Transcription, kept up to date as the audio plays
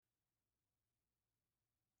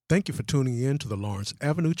Thank you for tuning in to the Lawrence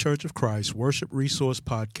Avenue Church of Christ Worship Resource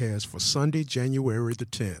Podcast for Sunday, January the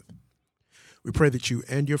 10th. We pray that you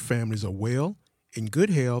and your families are well, in good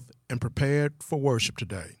health, and prepared for worship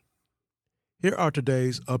today. Here are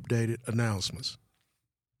today's updated announcements.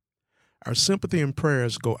 Our sympathy and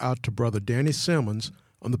prayers go out to Brother Danny Simmons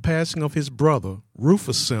on the passing of his brother,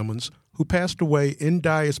 Rufus Simmons, who passed away in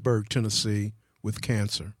Dyersburg, Tennessee, with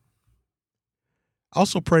cancer.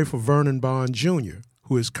 Also pray for Vernon Bond Jr.,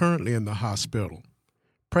 who is currently in the hospital.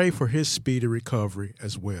 Pray for his speedy recovery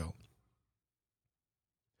as well.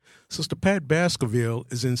 Sister Pat Baskerville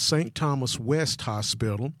is in St. Thomas West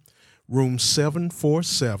Hospital, room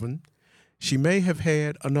 747. She may have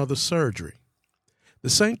had another surgery. The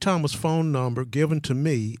St. Thomas phone number given to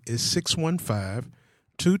me is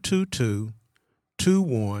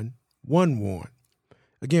 615-222-2111.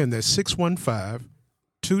 Again, that's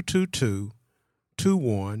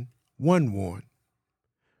 615-222-2111.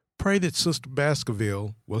 Pray that Sister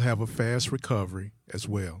Baskerville will have a fast recovery as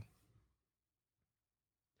well.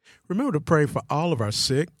 Remember to pray for all of our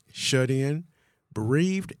sick, shut-in,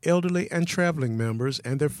 bereaved, elderly, and traveling members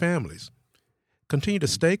and their families. Continue to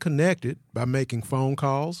stay connected by making phone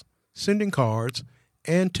calls, sending cards,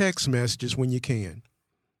 and text messages when you can.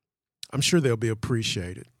 I'm sure they'll be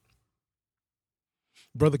appreciated.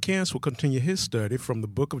 Brother Kance will continue his study from the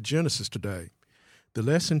book of Genesis today. The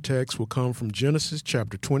lesson text will come from Genesis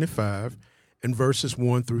chapter 25 and verses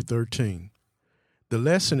 1 through 13. The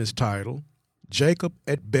lesson is titled, Jacob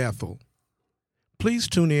at Bethel. Please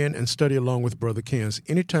tune in and study along with Brother Kance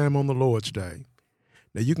anytime on the Lord's Day.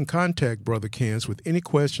 Now you can contact Brother Kance with any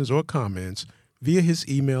questions or comments via his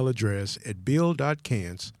email address at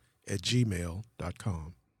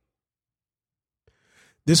bill.kance@gmail.com.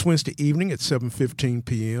 This Wednesday evening at 7:15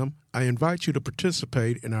 p.m., I invite you to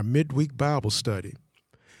participate in our midweek Bible study.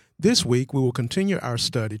 This week, we will continue our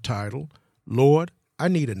study titled, Lord, I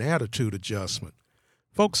Need an Attitude Adjustment,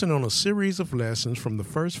 focusing on a series of lessons from the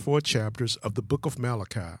first 4 chapters of the book of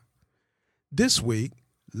Malachi. This week,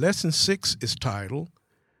 Lesson 6 is titled,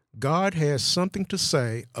 God Has Something to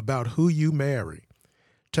Say About Who You Marry,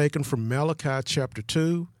 taken from Malachi chapter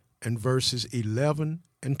 2 and verses 11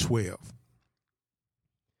 and 12.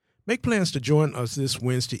 Make plans to join us this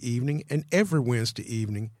Wednesday evening and every Wednesday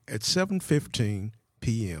evening at 7:15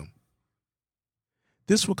 p.m.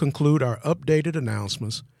 This will conclude our updated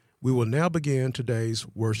announcements. We will now begin today's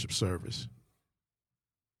worship service.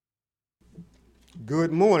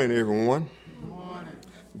 Good morning, everyone. Good morning.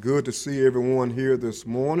 Good to see everyone here this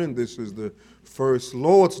morning. This is the first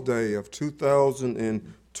Lord's Day of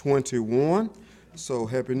 2021. So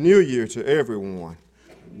Happy New Year to everyone.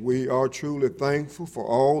 We are truly thankful for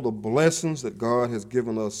all the blessings that God has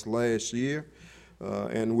given us last year.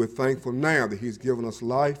 And we're thankful now that He's given us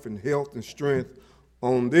life and health and strength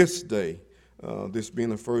on this day. This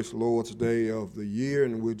being the first Lord's Day of the year,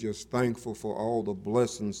 and we're just thankful for all the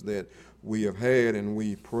blessings that we have had, and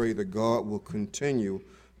we pray that God will continue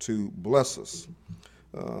to bless us.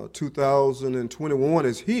 2021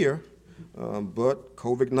 is here, but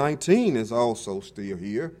COVID-19 is also still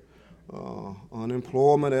here.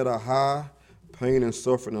 Unemployment at a high, pain and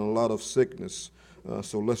suffering, and a lot of sickness.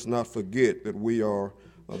 So let's not forget that we are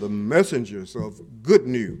the messengers of good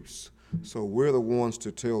news. So we're the ones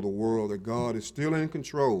to tell the world that God is still in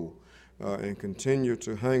control, and continue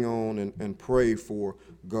to hang on and pray for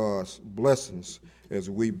God's blessings as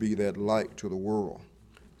we be that light to the world.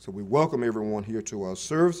 So we welcome everyone here to our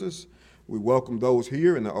services. We welcome those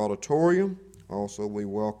here in the auditorium. Also, we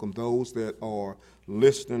welcome those that are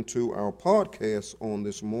listening to our podcast on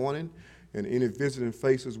this morning. And any visiting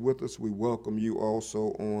faces with us, we welcome you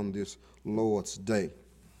also on this Lord's Day.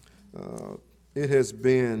 It has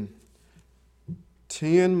been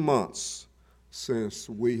 10 months since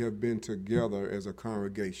we have been together as a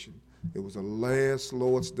congregation. It was the last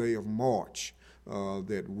Lord's Day of March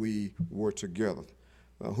that we were together.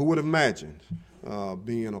 Who would have imagined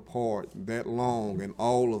being apart that long and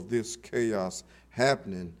all of this chaos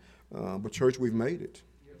happening? But church, we've made it.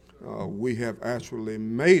 We have actually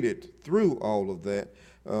made it through all of that,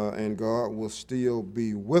 and God will still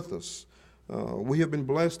be with us. We have been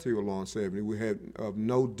blessed here at Lawrence Avenue. We had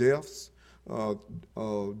no deaths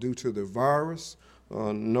due to the virus,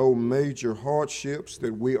 no major hardships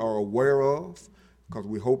that we are aware of, because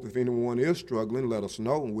we hope if anyone is struggling, let us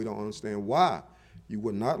know, and we don't understand why you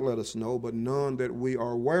would not let us know, but none that we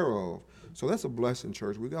are aware of. So that's a blessing,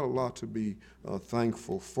 church. We got a lot to be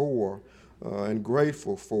thankful for and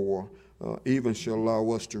grateful for. Even shall allow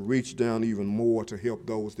us to reach down even more to help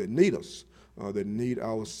those that need us, that need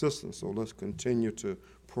our assistance. So let's continue to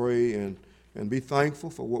pray and be thankful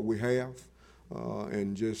for what we have.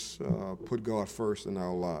 and just put God first in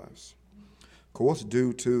our lives. Of course,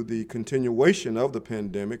 due to the continuation of the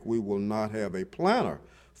pandemic, we will not have a planner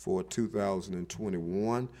for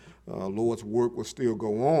 2021. Lord's work will still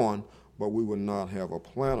go on, but we will not have a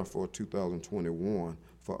planner for 2021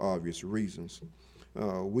 for obvious reasons.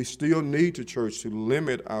 We still need to, church, to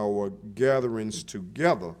limit our gatherings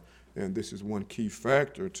together, and this is one key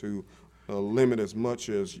factor to limit as much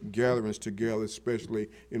as gatherings together, especially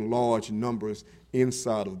in large numbers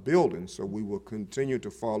inside of buildings. So we will continue to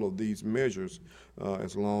follow these measures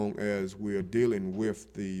as long as we are dealing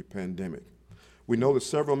with the pandemic. We know that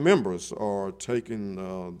several members are taking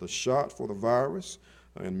the shot for the virus,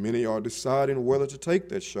 and many are deciding whether to take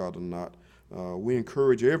that shot or not. We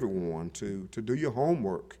encourage everyone to do your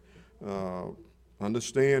homework,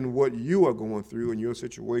 understand what you are going through in your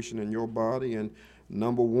situation in your body, and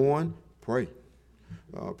number one, pray.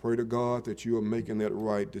 Pray to God that you are making that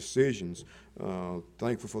right decisions.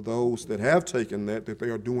 Thankful for those that have taken that they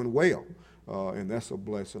are doing well, and that's a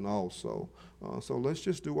blessing also. So let's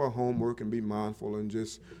just do our homework and be mindful and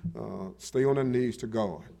just stay on our knees to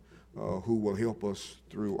God, who will help us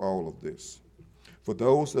through all of this. For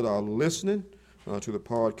those that are listening to the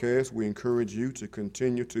podcast, we encourage you to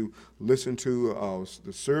continue to listen to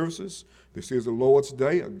the services. This is the Lord's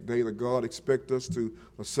Day, a day that God expects us to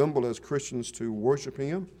assemble as Christians to worship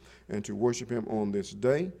Him and to worship Him on this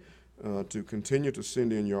day. To continue to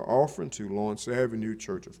send in your offering to Lawrence Avenue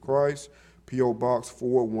Church of Christ, P.O. Box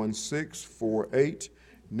 41648,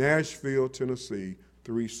 Nashville, Tennessee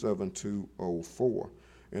 37204.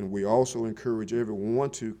 And we also encourage everyone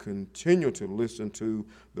to continue to listen to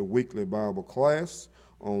the weekly Bible class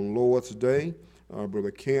on Lord's Day.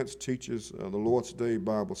 Brother Kent teaches the Lord's Day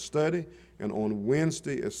Bible study. And on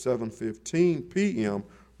Wednesday at 7:15 p.m.,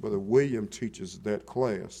 Brother William teaches that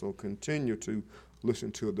class. So continue to listen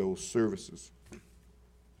to those services.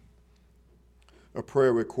 A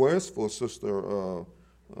prayer request for Sister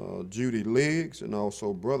Judy Liggs and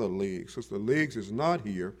also Brother Liggs. Sister Liggs is not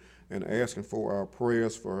here and asking for our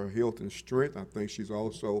prayers for her health and strength. I think she's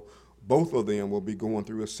also, both of them will be going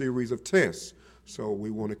through a series of tests. So we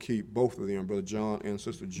want to keep both of them, Brother John and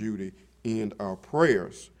Sister Judy, in our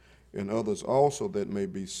prayers. And others also that may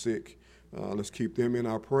be sick, let's keep them in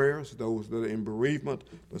our prayers. Those that are in bereavement,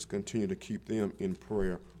 let's continue to keep them in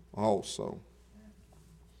prayer also.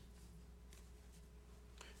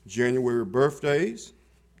 January birthdays: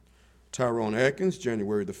 Tyrone Atkins,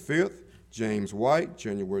 January the 5th, James White,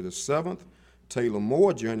 January the 7th, Taylor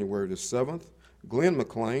Moore, January the 7th, Glenn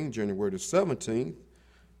McLean, January the 17th,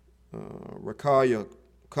 Rakaya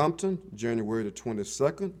Compton, January the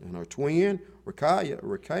 22nd, and her twin,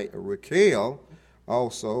 Raquel,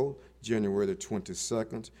 also January the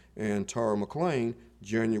 22nd, and Tara McLean,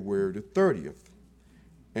 January the 30th.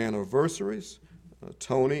 Anniversaries: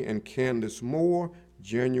 Tony and Candace Moore,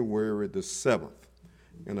 January the 7th.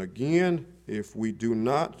 And again, if you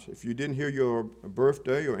didn't hear your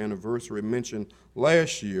birthday or anniversary mentioned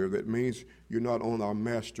last year, that means you're not on our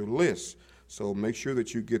master list. So make sure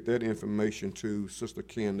that you get that information to Sister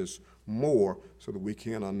Candace Moore so that we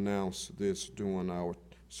can announce this during our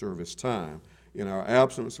service time. In our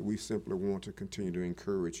absence, we simply want to continue to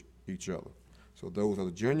encourage each other. So those are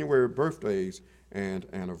the January birthdays and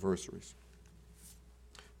anniversaries.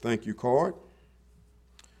 Thank you card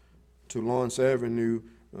to Lawrence Avenue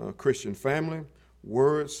Christian family.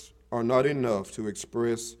 Words are not enough to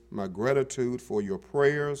express my gratitude for your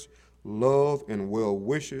prayers, love, and well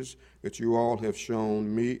wishes that you all have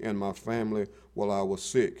shown me and my family while I was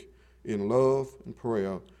sick. In love and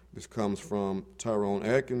prayer, this comes from Tyrone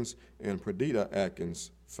Atkins and Perdita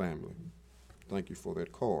Atkins family. Thank you for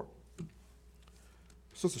that card.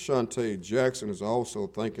 Sister Shantae Jackson is also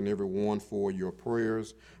thanking everyone for your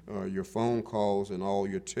prayers, your phone calls, and all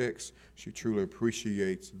your texts. She truly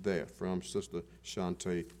appreciates that, from Sister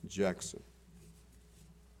Shantae Jackson.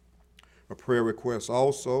 A prayer request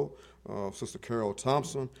also, Sister Carol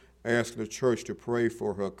Thompson asking the church to pray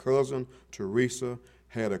for her cousin, Teresa,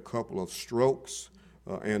 had a couple of strokes,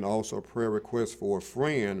 and also a prayer request for a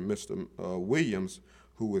friend, Mr. Williams,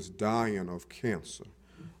 who is dying of cancer.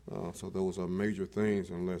 So those are major things,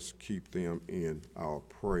 and let's keep them in our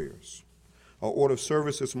prayers. Our order of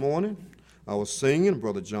service this morning, our singing,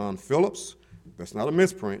 Brother John Phillips. That's not a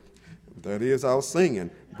misprint. That is our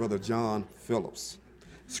singing, Brother John Phillips.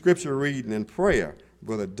 Scripture reading and prayer,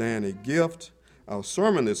 Brother Danny Gift. Our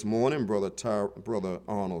sermon this morning, Brother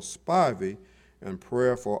Arnold Spivey. And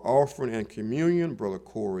prayer for offering and communion, Brother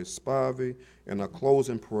Corey Spivey. And our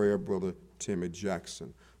closing prayer, Brother Timmy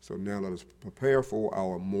Jackson. So now let us prepare for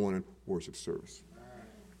our morning worship service.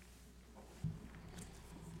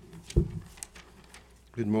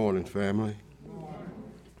 Good morning, family.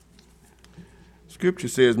 Scripture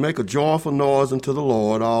says, make a joyful noise unto the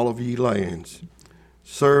Lord, all of ye lands.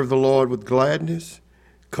 Serve the Lord with gladness.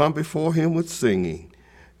 Come before him with singing.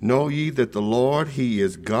 Know ye that the Lord, he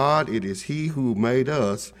is God. It is he who made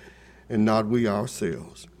us, and not we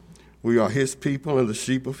ourselves. We are his people and the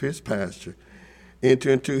sheep of his pasture. Enter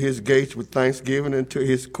into his gates with thanksgiving, into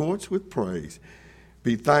his courts with praise.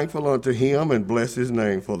 Be thankful unto him and bless his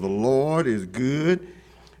name, for the Lord is good.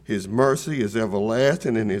 His mercy is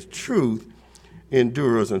everlasting, and his truth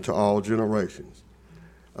endures unto all generations.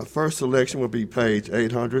 Our first selection will be page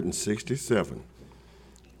 867.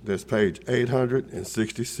 That's page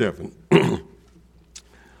 867.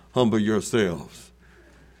 Humble yourselves.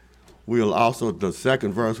 We'll also, the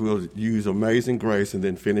second verse, we'll use Amazing Grace and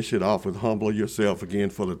then finish it off with Humble Yourself again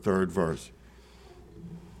for the third verse.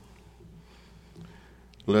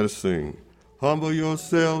 Let us sing. Humble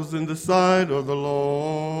yourselves in the sight of the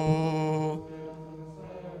Lord.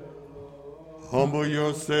 Humble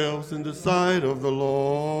yourselves in the sight of the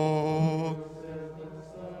Lord,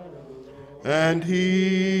 and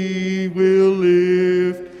he will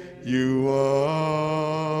lift you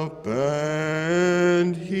up,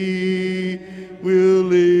 and he will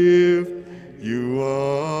lift you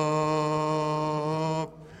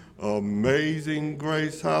up. Amazing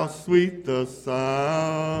grace, how sweet the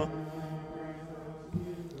sound.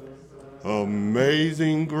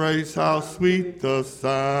 Amazing grace, how sweet the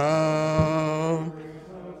sound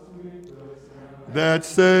that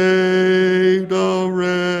saved a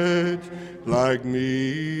wretch like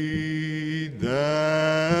me,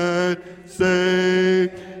 that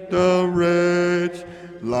saved a wretch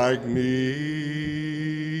like me.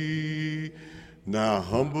 Now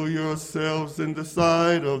humble yourselves in the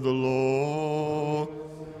sight of the Lord.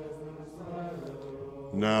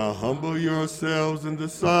 Now humble yourselves in the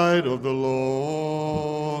sight of the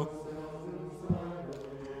Lord,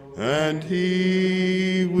 and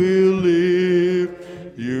he will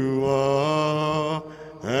lift you up,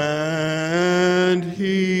 and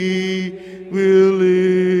he will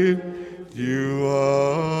lift you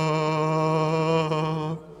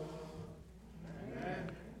up.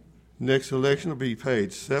 Next selection will be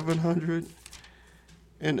page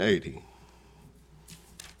 780.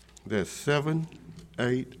 That's 780.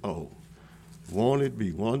 Won't it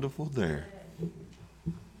be wonderful there?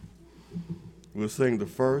 We'll sing the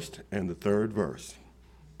first and the third verse.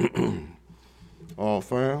 All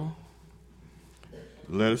found?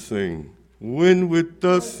 Let us sing. When with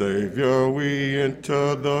the Savior we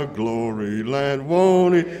enter the glory land,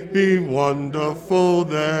 won't it be wonderful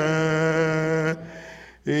there?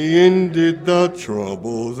 He ended the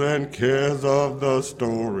troubles and cares of the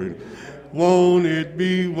story. Won't it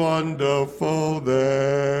be wonderful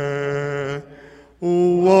there?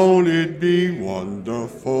 Won't it be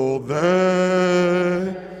wonderful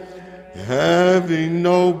there? Having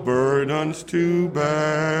no burdens to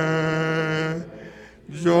bear,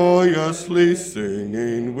 joyously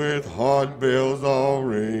singing with heart bells all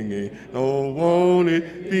ringing. Oh, won't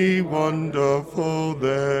it be wonderful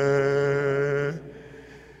there?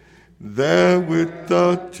 There with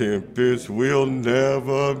the tempest will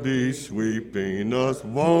never be sweeping us.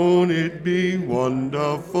 Won't it be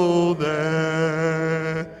wonderful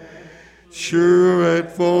there? Sure and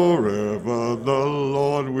forever the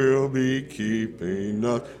Lord will be keeping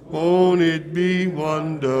us. Won't it be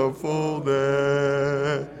wonderful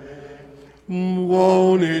there?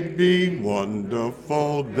 Won't it be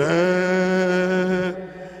wonderful there?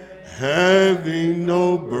 Having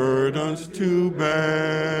no burdens to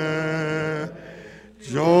bear,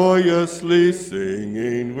 joyously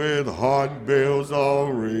singing with heart bells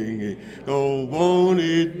all ringing. Oh, won't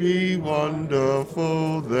it be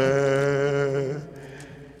wonderful there?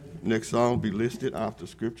 Next song will be listed after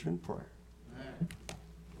scripture and prayer.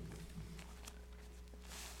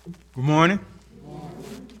 Good morning.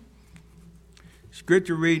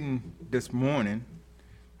 Scripture reading this morning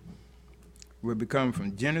will be coming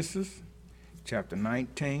from Genesis chapter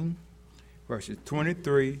 19, verses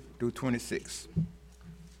 23 through 26.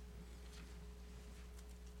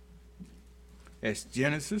 That's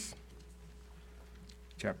Genesis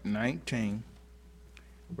chapter 19,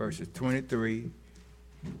 verses 23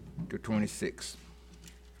 to 26.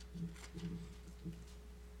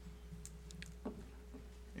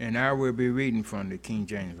 And I will be reading from the King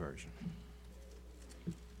James Version.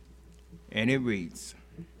 And it reads,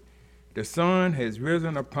 the sun has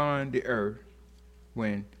risen upon the earth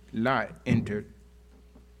when Lot entered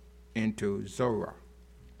into Zorah.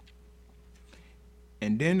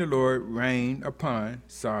 And then the Lord rained upon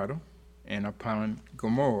Sodom and upon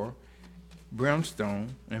Gomorrah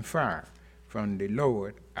brimstone and fire from the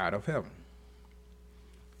Lord out of heaven.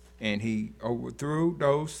 And he overthrew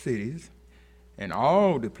those cities and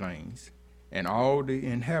all the plains and all the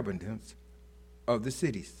inhabitants of the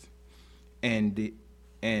cities, and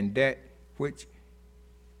that which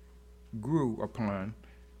grew upon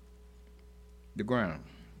the ground.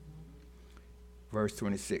 Verse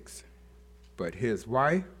 26. But his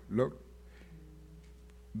wife looked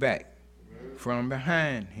back from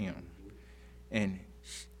behind him, and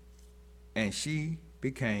she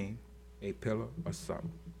became a pillar of salt.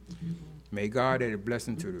 May God add a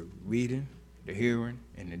blessing to the reading, the hearing,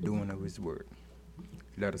 and the doing of his word.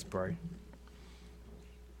 Let us pray.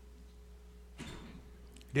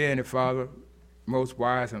 Dear Heavenly Father, most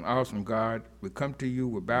wise and awesome God, we come to you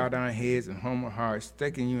with bowed down heads and humble hearts,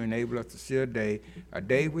 thanking you enable us to see a day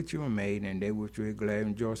which you have made, and a day which we are glad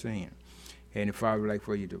and rejoice in. Heavenly Father, we'd like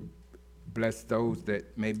for you to bless those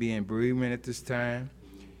that may be in bereavement at this time.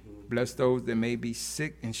 Bless those that may be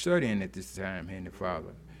sick and shut in at this time, Heavenly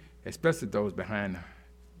Father, especially those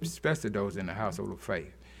in the household of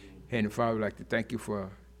faith. Heavenly Father, we'd like to thank you for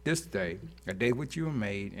this day, a day which you have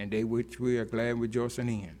made, and a day which we are glad and rejoicing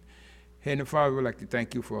in. Heavenly Father, we'd like to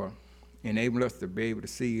thank you for enabling us to be able to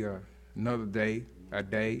see another day, a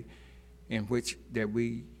day in which that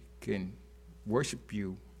we can worship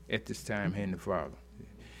you at this time, Heavenly Father.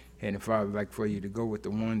 Heavenly Father, I'd like for you to go with the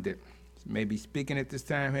one that may be speaking at this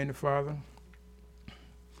time, Heavenly Father.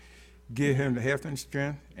 Give him the health and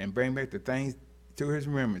strength and bring back the things to his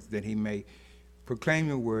remembrance that he may proclaim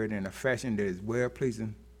your word in a fashion that is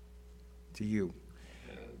well-pleasing to you.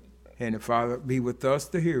 Heavenly Father, be with us,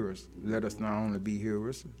 the hearers. Let us not only be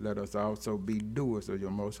hearers, let us also be doers of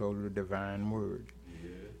your most holy divine word.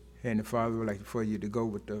 Yes. Heavenly Father, we'd like for you to go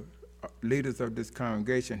with the leaders of this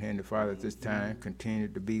congregation, Heavenly Father, at this time. Continue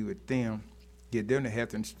to be with them. Give them the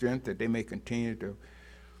health and strength that they may continue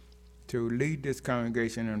to lead this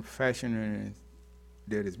congregation in a fashion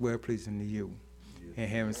that is well-pleasing to you.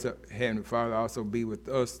 Yes. And Heavenly Father, also be with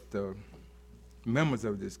us, the members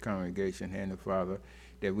of this congregation, Heavenly Father,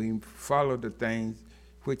 that we follow the things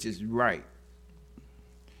which is right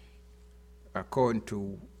according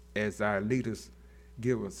to as our leaders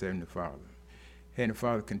give us, Heavenly Father. Heavenly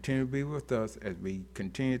Father, continue to be with us as we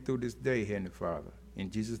continue through this day, Heavenly Father.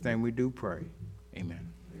 In Jesus' name we do pray.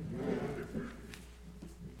 Amen.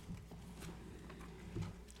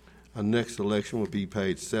 Our next selection will be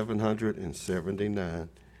page 779.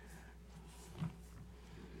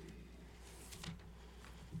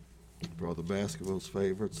 Brother Baskerville's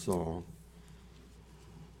favorite song.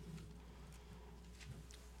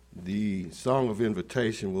 The Song of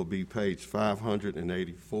Invitation will be page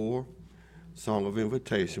 584. Song of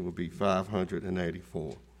Invitation will be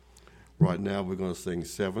 584. Right now we're going to sing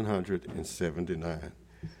 779,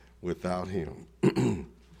 Without Him.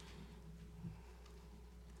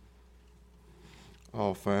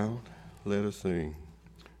 All found? Let us sing.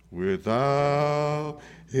 Without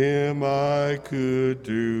him I could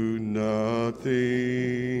do nothing.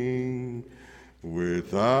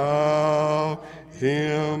 Without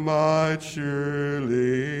him I'd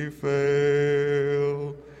surely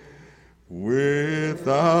fail.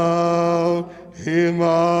 Without him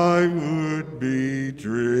I would be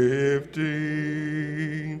drifting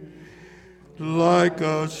like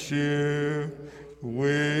a ship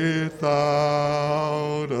without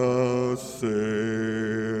a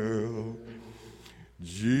sail.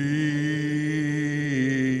 Jesus,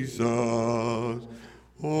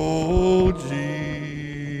 oh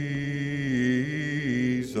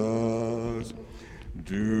Jesus,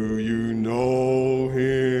 do you know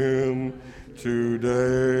him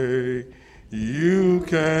today? You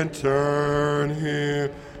can turn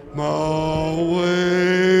him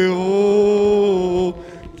away, oh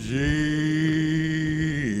Jesus,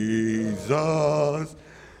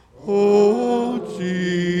 oh Jesus.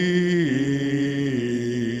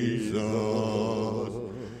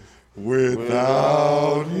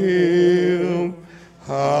 Without him,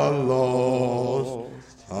 how lost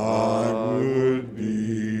I would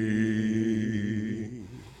be.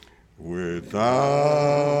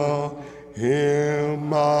 Without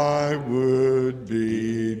him, I would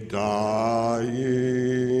be dying.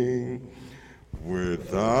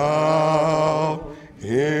 Without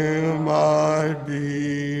him, I'd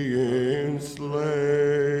be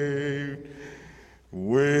enslaved.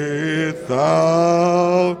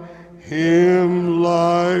 Without him,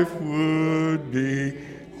 life would be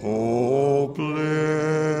hopeless.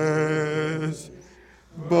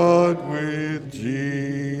 But with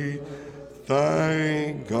Jesus,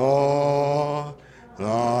 thank God,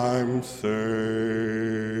 I'm saved.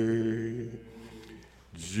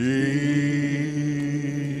 Jesus,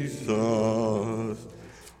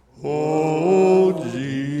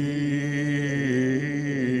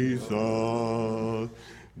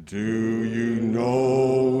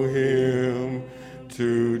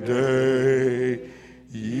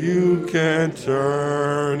 can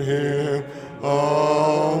turn him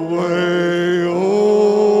away,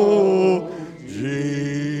 oh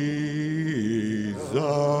Jesus,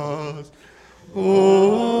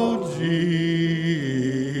 oh Jesus.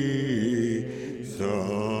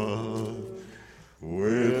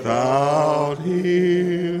 Without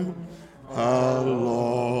him, how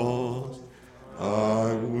lost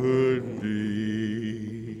I would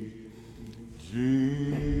be.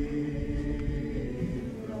 Jesus.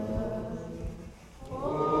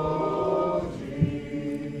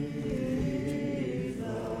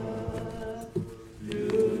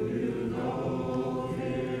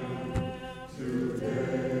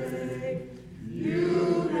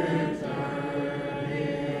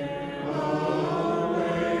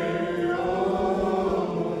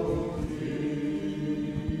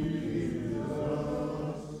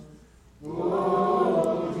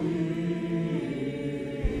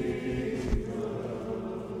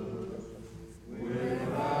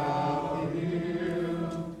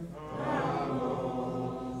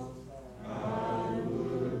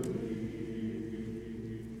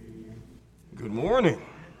 Good morning.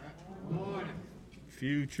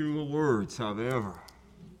 Few truer words, however,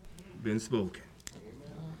 been spoken.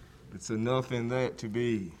 It's enough in that to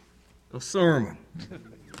be a sermon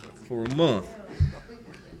for a month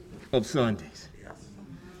of Sundays.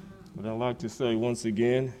 But I'd like to say once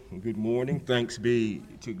again, good morning. Thanks be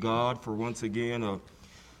to God for once again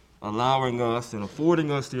allowing us and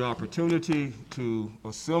affording us the opportunity to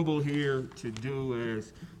assemble here to do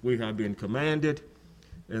as we have been commanded,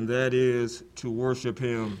 and that is to worship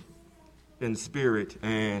him in spirit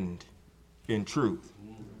and in truth.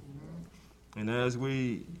 And as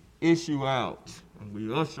we issue out and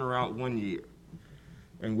we usher out one year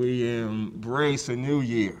and we embrace a new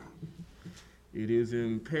year, it is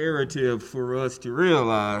imperative for us to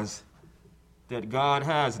realize that God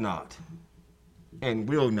has not and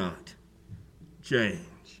will not change.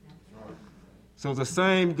 So the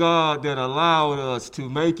same God that allowed us to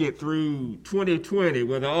make it through 2020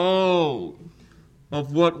 with all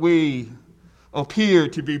of what we appear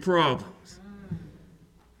to be problems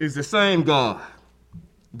is the same God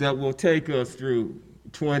that will take us through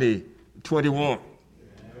 2021.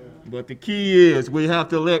 But the key is we have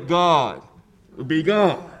to let God be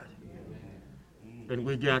God. And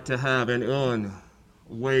we got to have an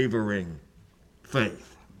unwavering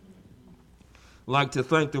faith. I'd like to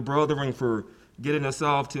thank the brethren for getting us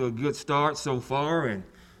off to a good start so far, and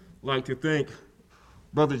I'd like to thank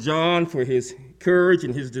Brother John for his courage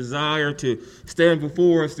and his desire to stand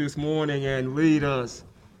before us this morning and lead us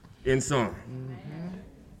in song.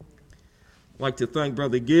 I'd like to thank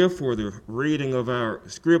Brother Giff for the reading of our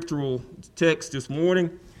scriptural text this morning.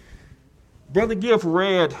 Brother Giff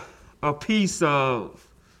read a piece of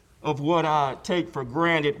what I take for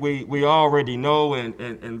granted we already know,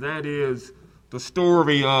 and that is the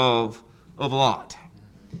story of Lot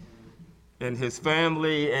and his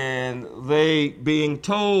family, and they being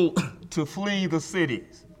told to flee the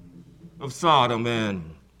cities of Sodom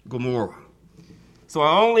and Gomorrah. So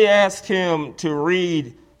I only asked him to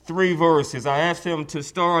read 3 verses. I asked him to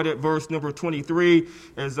start at verse number 23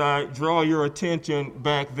 as I draw your attention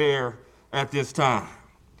back there at this time.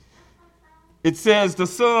 It says, "The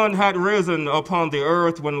sun had risen upon the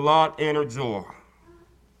earth when Lot entered Zoar.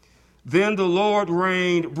 Then the Lord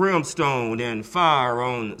rained brimstone and fire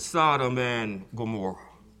on Sodom and Gomorrah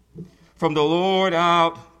from the Lord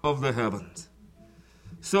out of the heavens.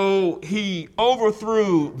 So he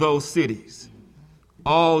overthrew those cities,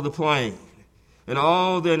 all the plain, and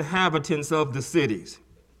all the inhabitants of the cities,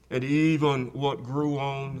 and even what grew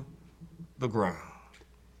on the ground."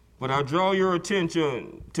 But I draw your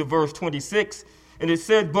attention to verse 26, and it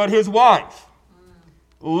said, "But his wife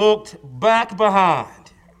looked back behind,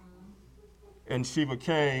 and she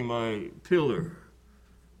became a pillar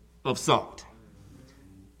of salt."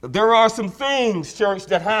 There are some things, church,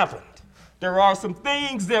 that happened. There are some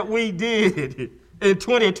things that we did in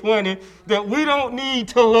 2020 that we don't need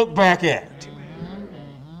to look back at.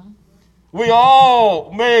 We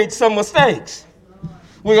all made some mistakes.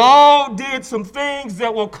 We all did some things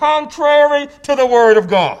that were contrary to the Word of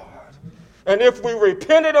God. And if we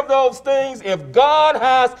repented of those things, if God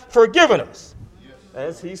has forgiven us,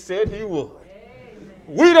 as he said he would,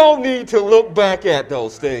 we don't need to look back at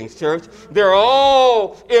those things, church. They're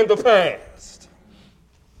all in the past.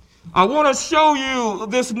 I want to show you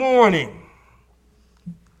this morning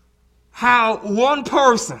how one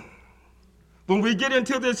person, when we get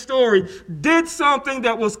into this story, did something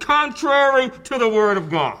that was contrary to the Word of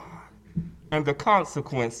God and the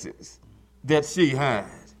consequences that she had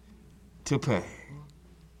to pay.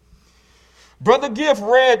 Brother Gift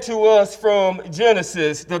read to us from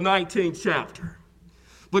Genesis, the 19th chapter.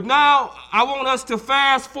 But now I want us to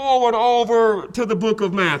fast forward over to the book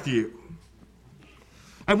of Matthew.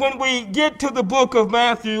 And when we get to the book of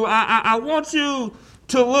Matthew, I want you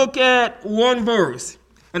to look at one verse.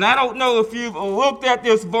 And I don't know if you've looked at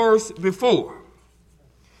this verse before.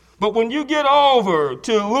 But when you get over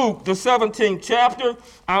to Luke, the 17th chapter,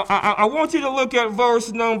 I want you to look at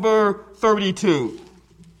verse number 32.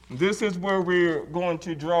 This is where we're going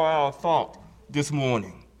to draw our thought this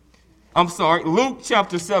morning. Luke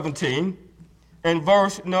chapter 17 and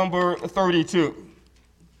verse number 32.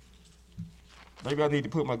 Maybe I need to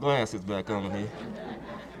put my glasses back on here.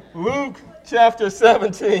 Luke chapter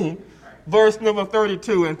 17, verse number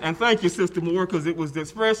 32. And thank you, Sister Moore, because it was the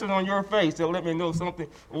expression on your face that let me know something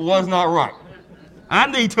was not right.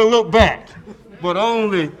 I need to look back, but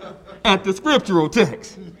only at the scriptural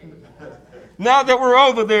text. Now that we're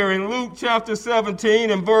over there in Luke chapter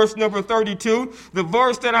 17 and verse number 32, the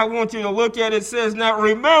verse that I want you to look at, it says, now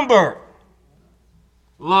remember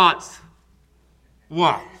Lot's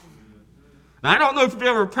wife. Now, I don't know if you've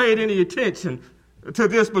ever paid any attention to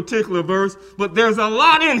this particular verse, but there's a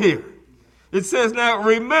lot in here. It says, now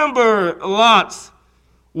remember Lot's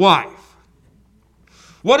wife.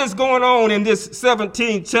 What is going on in this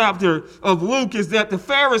 17th chapter of Luke is that the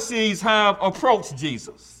Pharisees have approached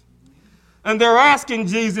Jesus. And they're asking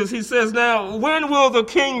Jesus, he says, now, when will the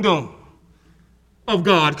kingdom of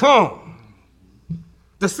God come?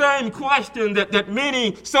 The same question that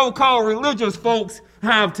many so-called religious folks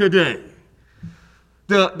have today.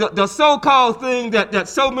 The so-called thing that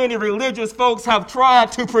so many religious folks have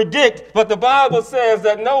tried to predict, but the Bible says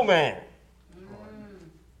that no man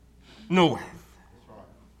knoweth.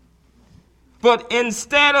 But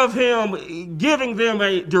instead of him giving them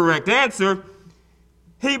a direct answer,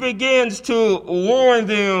 he begins to warn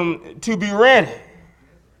them to be ready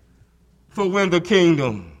for when the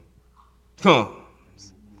kingdom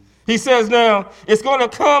comes. He says now, it's going to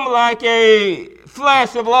come like a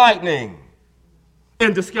flash of lightning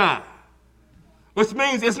in the sky, which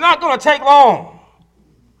means it's not going to take long.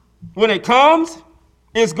 When it comes,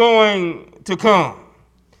 it's going to come.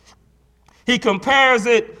 He compares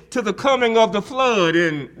it to the coming of the flood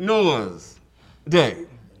in Noah's day.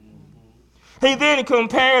 He then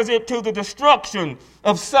compares it to the destruction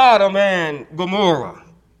of Sodom and Gomorrah.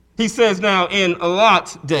 He says now in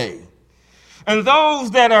Lot's day. And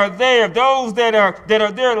those that are there, those that are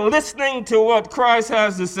there listening to what Christ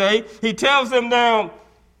has to say, he tells them now,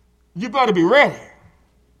 you better be ready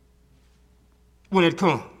when it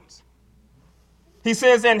comes. He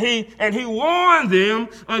says, and he warned them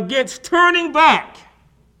against turning back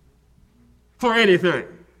for anything.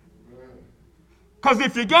 Because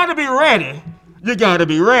if you got to be ready, you got to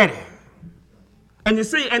be ready. And you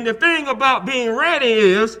see, and the thing about being ready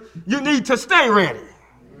is you need to stay ready.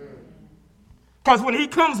 Because when he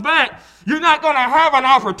comes back, you're not going to have an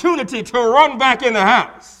opportunity to run back in the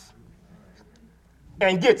house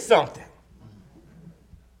and get something.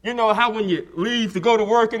 You know how when you leave to go to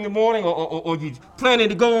work in the morning or you're planning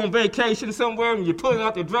to go on vacation somewhere and you're pulling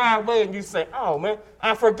out the driveway and you say, oh man,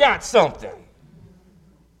 I forgot something.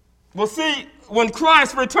 Well, see, when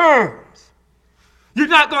Christ returns, you're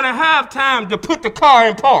not going to have time to put the car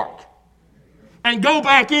in park and go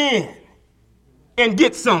back in and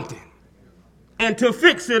get something and to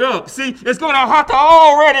fix it up. See, it's going to have to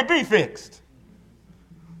already be fixed.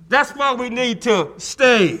 That's why we need to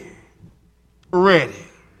stay ready.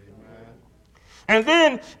 And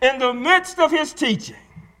then in the midst of his teaching,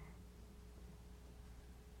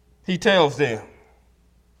 he tells them,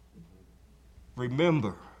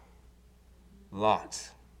 remember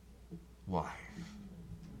Lot's wife.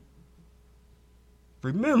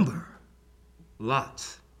 Remember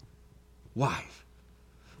Lot's wife.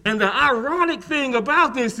 And the ironic thing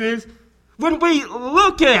about this is, when we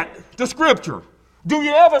look at the scripture, do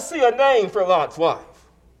you ever see a name for Lot's wife?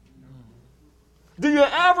 Do you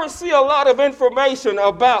ever see a lot of information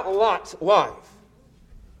about Lot's wife?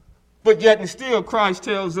 But yet and still Christ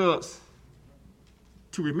tells us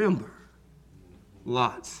to remember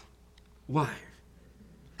Lot's wife.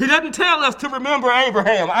 He doesn't tell us to remember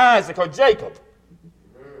Abraham, Isaac, or Jacob.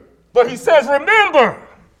 But he says, remember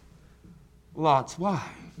Lot's wife.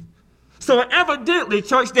 So evidently,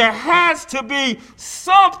 church, there has to be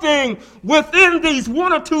something within these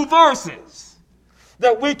one or two verses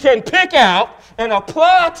that we can pick out and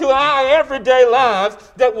apply to our everyday lives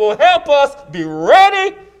that will help us be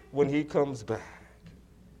ready when he comes back.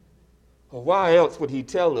 Well, why else would he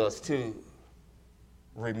tell us to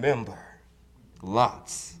remember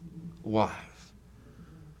Lot's wife?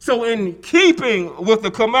 So in keeping with the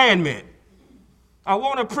commandment I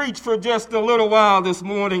want to preach for just a little while this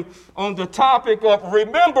morning on the topic of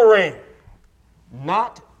remembering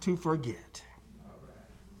not to forget.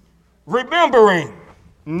 Remembering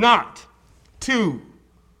not to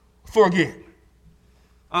forget.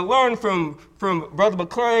 I learned from Brother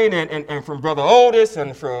McLean and from Brother Otis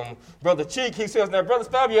and from Brother Cheek. He says, now, Brother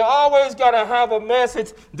Stabby, you always got to have a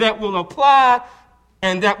message that will apply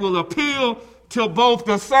and that will appeal to both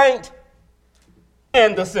the saint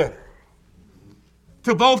and the sinner,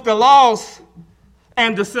 to both the lost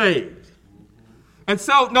and the saved. And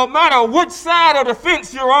so no matter which side of the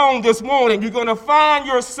fence you're on this morning, you're going to find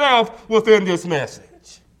yourself within this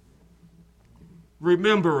message.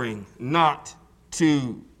 Remembering not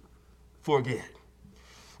to forget.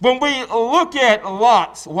 When we look at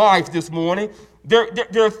Lot's wife this morning, there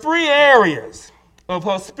are three areas of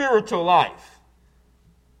her spiritual life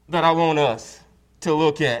that I want us to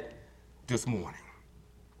look at this morning.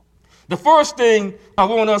 The first thing I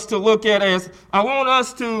want us to look at is I want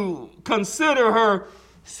us to consider her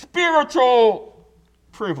spiritual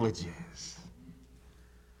privileges.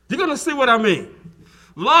 You're going to see what I mean.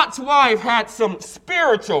 Lot's wife had some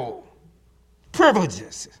spiritual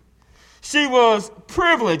privileges. She was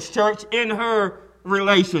privileged, church, in her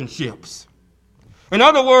relationships. In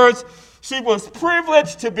other words, she was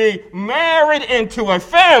privileged to be married into a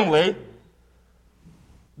family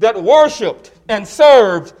that worshiped and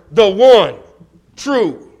served the one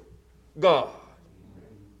true God.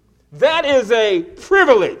 That is a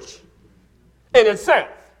privilege in itself.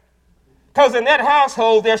 Because in that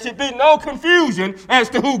household, there should be no confusion as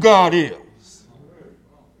to who God is.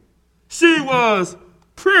 She was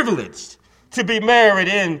privileged to be married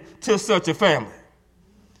into such a family.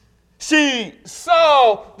 She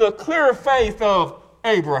saw the clear faith of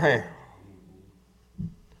Abraham.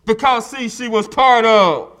 Because, see, she was part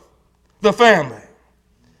of the family.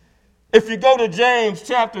 If you go to James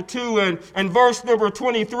chapter 2 and verse number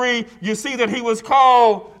 23, you see that he was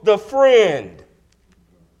called the friend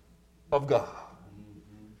of God.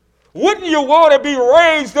 Wouldn't you want to be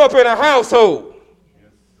raised up in a household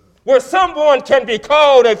where someone can be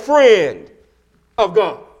called a friend of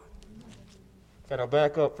God? Can I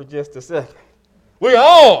back up for just a second? We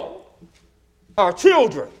all are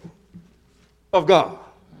children of God.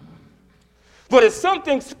 But it's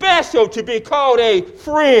something special to be called a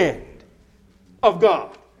friend of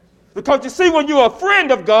God. Because you see, when you're a friend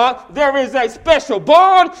of God, there is a special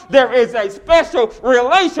bond, there is a special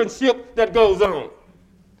relationship that goes on.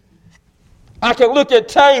 I can look at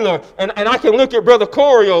Taylor and I can look at Brother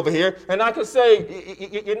Corey over here, and I can say,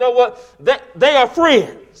 you know what? They are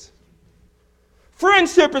friends.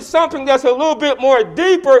 Friendship is something that's a little bit more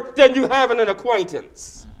deeper than you having an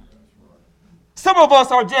acquaintance. Some of us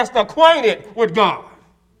are just acquainted with God.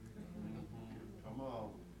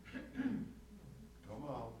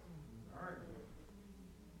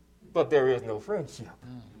 But there is no friendship.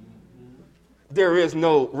 There is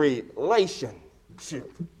no relationship.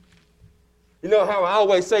 You know how I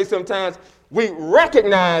always say sometimes we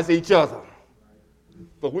recognize each other,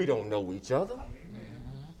 but we don't know each other.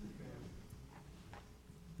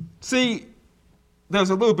 See,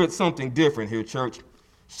 there's a little bit something different here, church.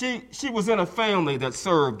 She was in a family that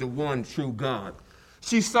served the one true God.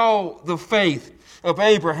 She saw the faith of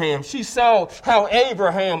Abraham. She saw how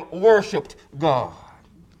Abraham worshiped God.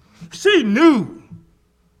 She knew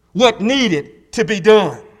what needed to be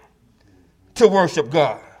done to worship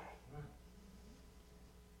God.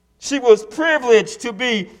 She was privileged to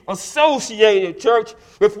be associated, church,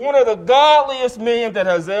 with one of the godliest men that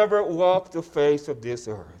has ever walked the face of this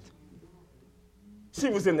earth. She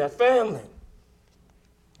was in that family.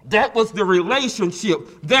 That was the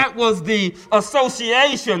relationship. That was the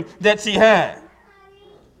association that she had.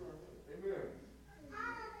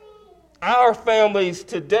 Our families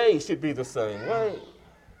today should be the same way.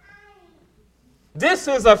 This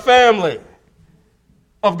is a family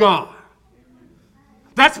of God.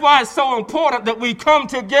 That's why it's so important that we come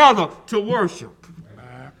together to worship.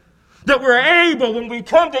 That we're able, when we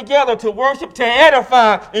come together to worship, to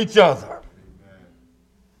edify each other.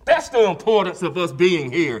 That's the importance of us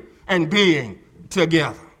being here and being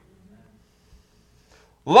together.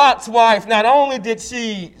 Lot's wife, not only did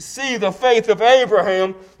she see the faith of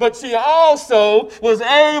Abraham, but she also was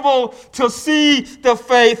able to see the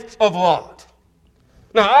faith of Lot.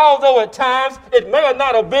 Now, although at times it may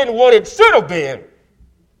not have been what it should have been,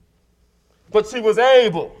 but she was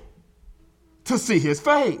able to see his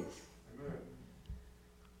faith.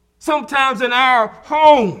 Sometimes in our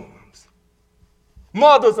homes,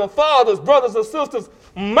 mothers or fathers, brothers or sisters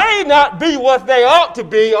may not be what they ought to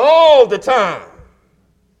be all the time.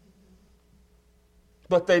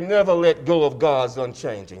 but they never let go of God's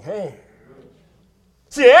unchanging hand.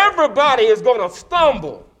 See, everybody is going to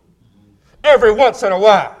stumble every once in a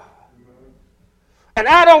while. And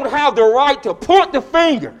I don't have the right to point the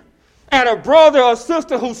finger at a brother or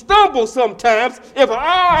sister who stumbles sometimes if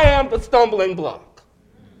I am the stumbling block.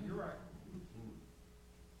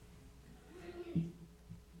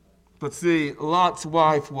 But see, Lot's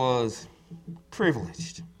wife was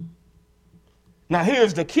privileged. Now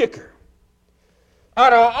here's the kicker.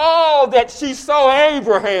 Out of all that she saw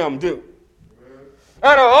Abraham do,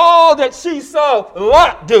 out of all that she saw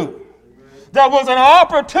Lot do, there was an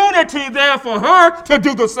opportunity there for her to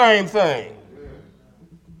do the same thing.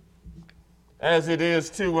 As it is,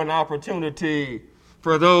 too, an opportunity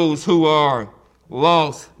for those who are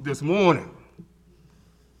lost this morning.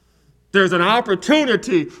 There's an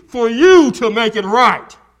opportunity for you to make it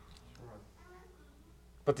right.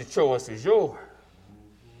 But the choice is yours.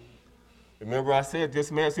 Remember, I said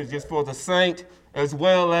this message is for the saint as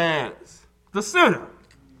well as the sinner.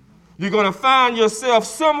 You're going to find yourself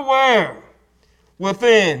somewhere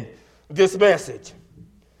within this message,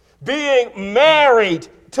 being married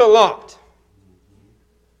to Lot.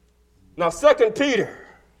 Now, 2 Peter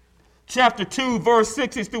chapter 2, verse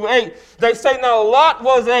 6 through 8, they say, now Lot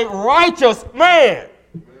was a righteous man.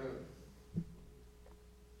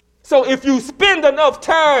 So if you spend enough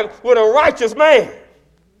time with a righteous man,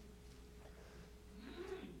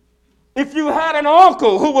 if you had an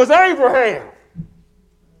uncle who was Abraham,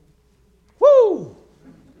 woo!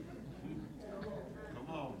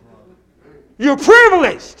 You're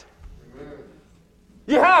privileged.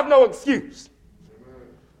 You have no excuse.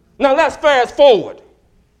 Now let's fast forward.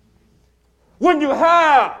 When you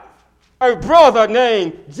have a brother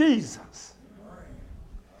named Jesus,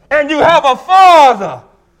 and you have a father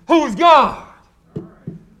who's God,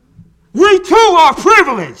 we too are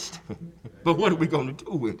privileged. But what are we going to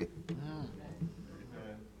do with it?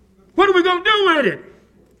 What are we going to do with it?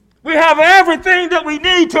 We have everything that we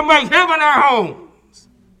need to make heaven our homes.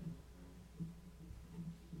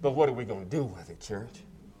 But what are we going to do with it, church?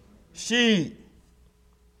 She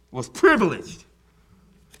was privileged.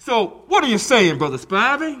 So what are you saying, Brother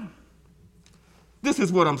Spivey? This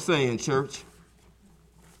is what I'm saying, church.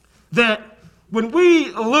 That when we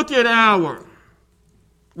look at our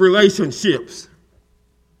relationships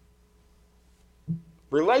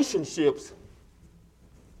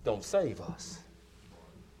don't save us.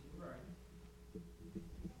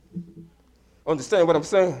 Understand what I'm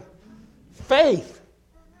saying? Faith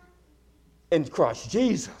in Christ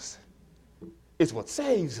Jesus is what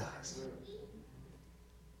saves us.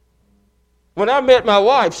 When I met my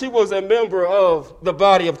wife, she was a member of the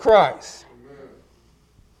body of Christ.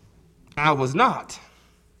 I was not.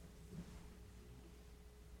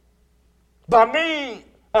 By me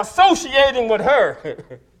associating with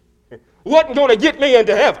her wasn't going to get me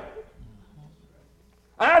into heaven.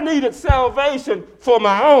 I needed salvation for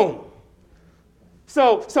my own.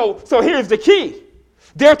 So here's the key.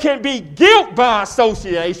 There can be guilt by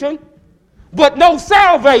association, but no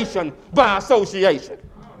salvation by association.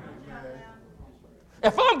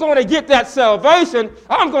 If I'm going to get that salvation,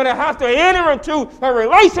 I'm going to have to enter into a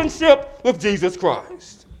relationship with Jesus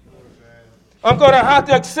Christ. I'm going to have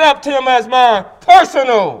to accept him as my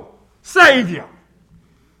personal Savior.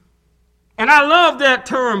 And I love that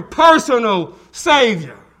term, personal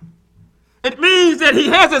Savior. It means that he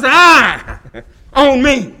has his eye on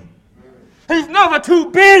me. He's never too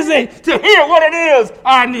busy to hear what it is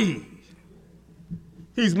I need.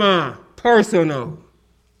 He's my personal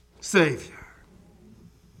Savior.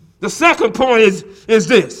 The second point is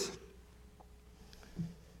this.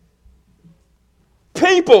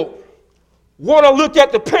 People want to look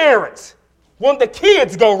at the parents when the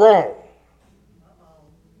kids go wrong.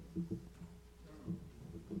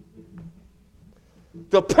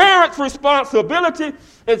 The parent's responsibility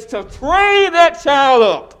is to train that child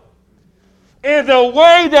up in the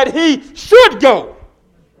way that he should go.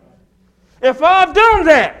 If I've done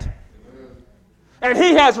that, and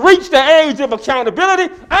he has reached the age of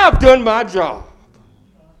accountability, I've done my job.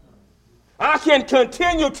 I can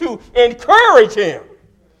continue to encourage him.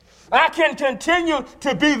 I can continue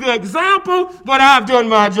to be the example, but I've done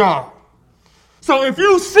my job. So if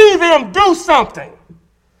you see them do something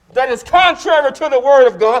that is contrary to the word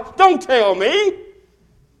of God, don't tell me.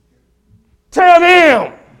 Tell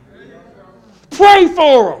them. Pray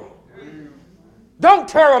for them. Don't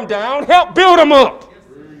tear them down. Help build them up.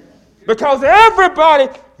 Because everybody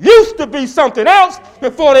used to be something else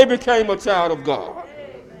before they became a child of God.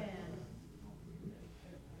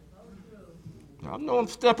 I know I'm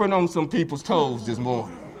stepping on some people's toes this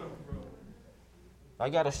morning. I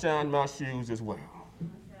got to shine my shoes as well.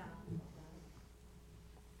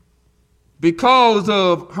 because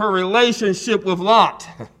of her relationship with Lot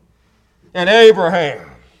and Abraham.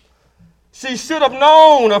 She should have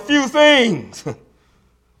known a few things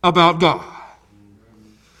about God.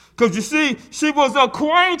 Because you see, she was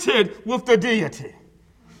acquainted with the deity.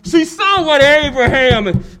 She saw what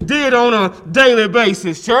Abraham did on a daily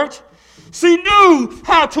basis, church. She knew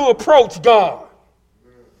how to approach God.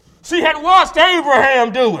 She had watched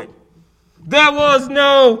Abraham do it. There was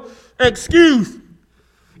no excuse.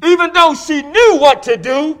 Even though she knew what to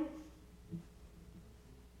do,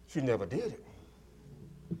 she never did it.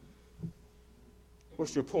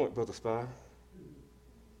 What's your point, Brother Spy?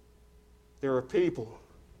 There are people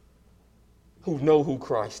who know who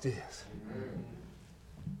Christ is.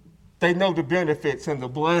 They know the benefits and the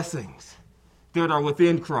blessings that are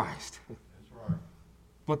within Christ. That's right.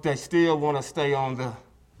 But they still want to stay on the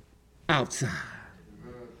outside.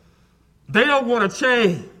 They don't want to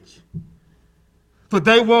change, but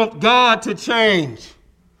they want God to change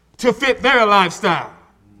to fit their lifestyle.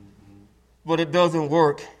 But it doesn't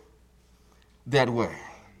work that way.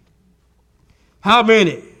 How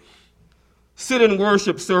many sit in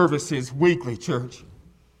worship services weekly, church?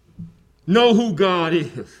 Know who God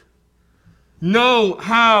is. Know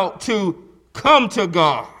how to come to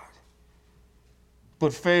God,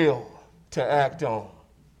 but fail to act on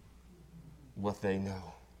what they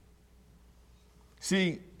know.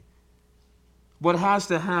 See, what has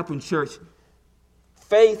to happen, church,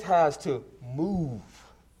 faith has to move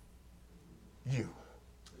you.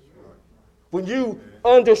 When you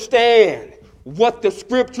understand what the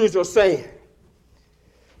scriptures are saying,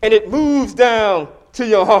 and it moves down to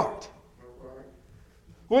your heart,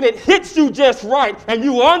 when it hits you just right and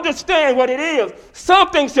you understand what it is,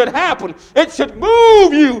 something should happen. It should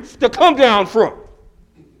move you to come down from.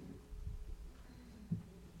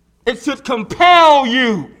 It should compel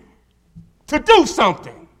you to do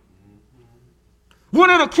something. One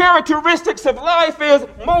of the characteristics of life is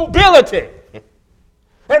mobility.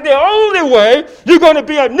 And the only way you're going to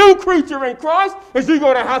be a new creature in Christ is you're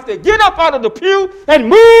going to have to get up out of the pew and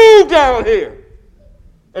move down here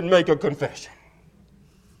and make a confession.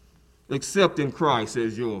 Accepting Christ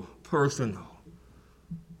as your personal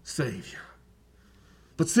Savior.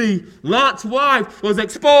 But see, Lot's wife was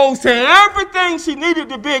exposed to everything she needed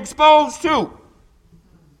to be exposed to.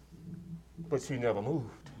 But she never moved.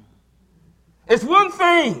 It's one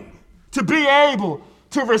thing to be able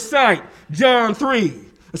to recite John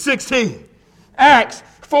 3:16, Acts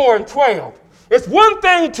 4:12. It's one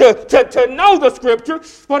thing to know the scripture,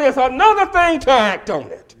 but it's another thing to act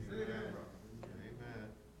on it.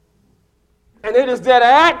 And it is that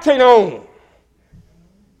acting on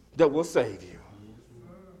that will save you.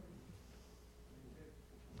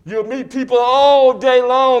 You'll meet people all day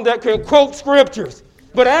long that can quote scriptures,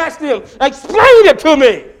 but ask them, explain it to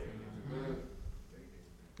me.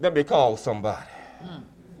 Let me call somebody.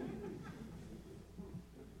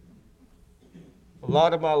 A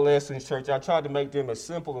lot of my lessons, church, I try to make them as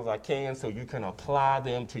simple as I can so you can apply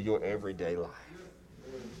them to your everyday life.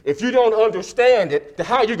 If you don't understand it, then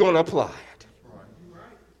how are you going to apply it?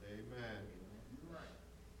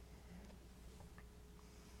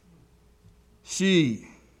 She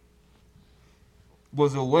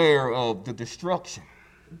was aware of the destruction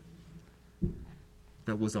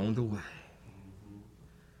that was on the way. I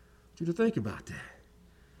want you to think about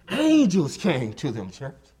that. Angels came to them,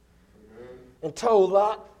 church, and told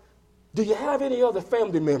Lot, do you have any other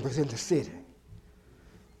family members in the city?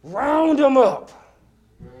 Round them up.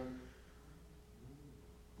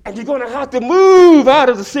 And you're going to have to move out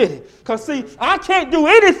of the city. Because, see, I can't do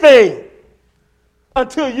anything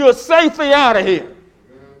until you're safely out of here.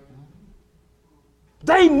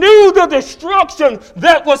 They knew the destruction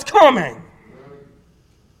that was coming.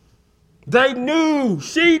 They knew,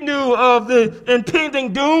 she knew of the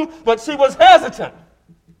impending doom, but she was hesitant.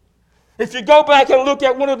 If you go back and look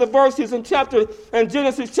at one of the verses in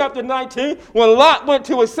Genesis chapter 19, when Lot went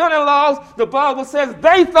to his son-in-laws, the Bible says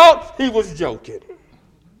they thought he was joking.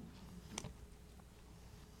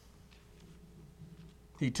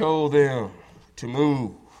 He told them to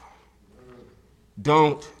move.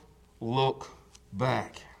 Don't look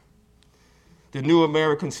back. The New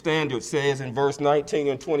American Standard says in verse 19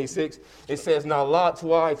 and 26, it says, now Lot's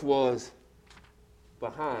wife was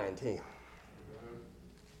behind him.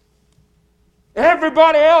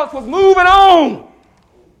 Everybody else was moving on.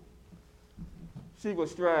 She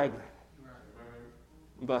was straggling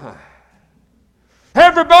behind.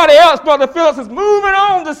 Everybody else, Brother Phillips, is moving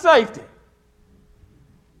on to safety.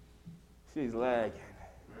 She's lagging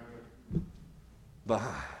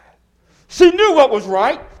behind. She knew what was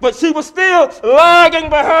right, but she was still lagging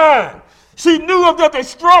behind. She knew of the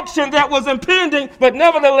destruction that was impending, but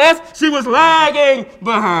nevertheless, she was lagging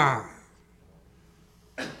behind.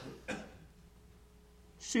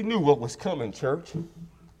 She knew what was coming, church,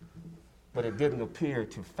 but it didn't appear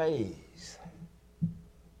to faze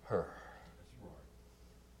her.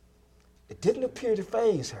 It didn't appear to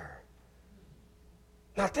faze her.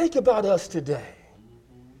 Now think about us today.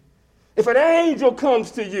 If an angel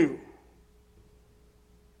comes to you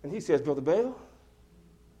and he says, Brother Bell,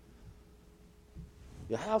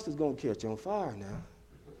 your house is going to catch on fire now.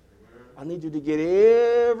 I need you to get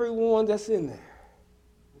everyone that's in there.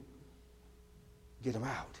 Get them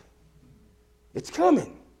out. It's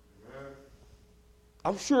coming.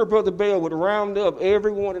 I'm sure Brother Bell would round up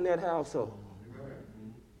everyone in that household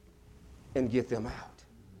and get them out.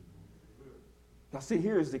 Now see,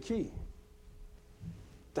 here's the key.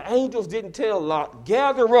 The angels didn't tell Lot,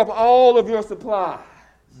 gather up all of your supplies.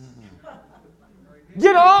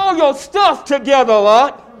 Get all your stuff together,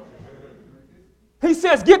 Lot. He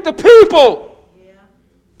says, get the people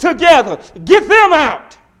together. Get them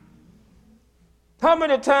out. How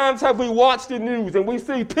many times have we watched the news and we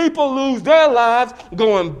see people lose their lives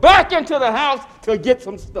going back into the house to get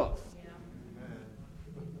some stuff?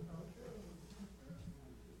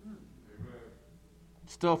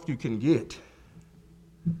 Stuff you can get.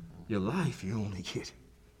 Your life you only get.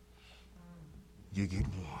 You get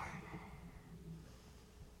one.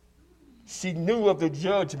 She knew of the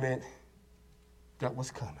judgment that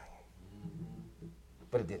was coming,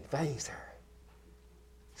 but it didn't faze her.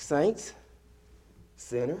 Saints,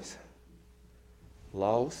 sinners,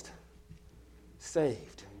 lost,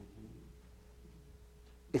 saved.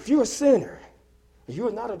 If you're a sinner, and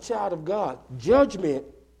you're not a child of God, judgment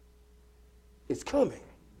is coming.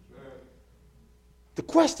 The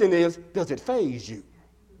question is, does it faze you?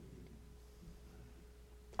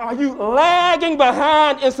 Are you lagging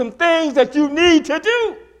behind in some things that you need to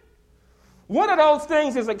do? One of those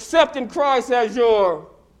things is accepting Christ as your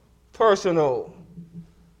personal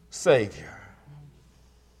Savior.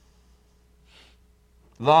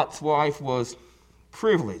 Lot's wife was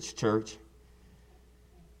privileged, church,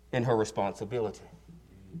 in her responsibility.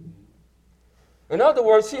 In other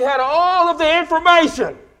words, she had all of the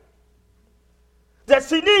information that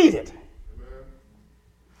she needed.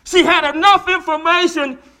 She had enough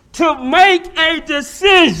information to make a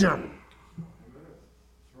decision.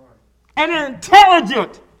 An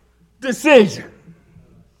intelligent decision.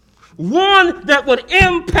 One that would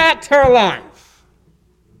impact her life.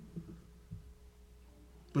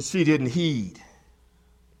 But she didn't heed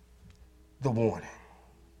the warning.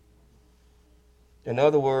 In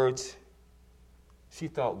other words, she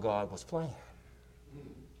thought God was playing.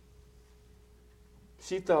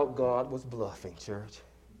 She thought God was bluffing, church.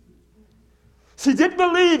 She didn't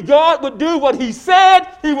believe God would do what he said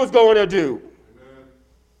he was going to do. Amen.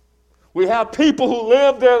 We have people who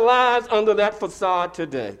live their lives under that facade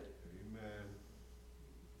today. Amen.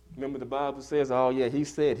 Remember the Bible says, oh yeah, he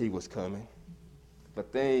said he was coming,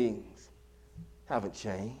 but things haven't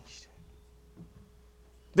changed.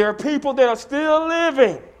 There are people that are still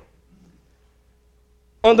living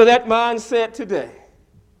under that mindset today.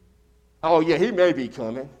 Oh yeah, he may be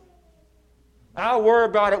coming. I'll worry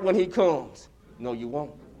about it when he comes. No, you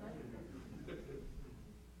won't.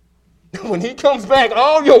 When he comes back,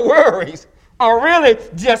 all your worries are really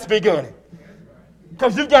just beginning.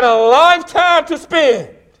 Because you've got a lifetime to spend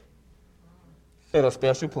in a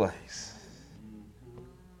special place.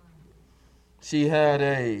 She had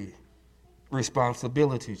a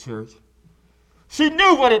responsibility, church. She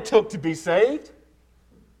knew what it took to be saved.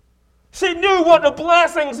 She knew what the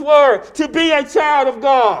blessings were to be a child of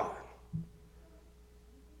God.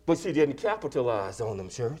 But she didn't capitalize on them,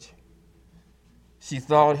 church. She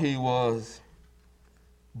thought he was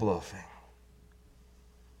bluffing.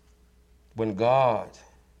 When God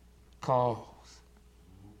calls,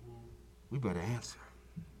 we better answer.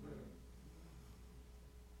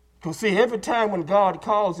 Because see, every time when God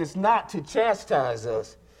calls, it's not to chastise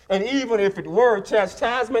us. And even if it were,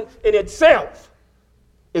 chastisement in itself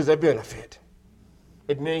is a benefit.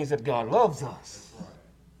 It means that God loves us.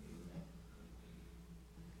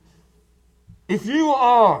 If you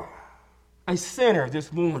are a sinner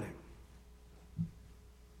this morning,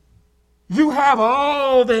 you have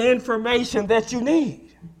all the information that you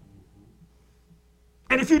need.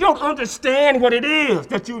 And if you don't understand what it is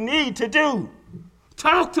that you need to do,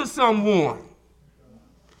 talk to someone.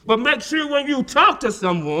 But make sure when you talk to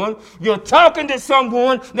someone, you're talking to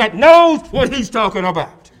someone that knows what he's talking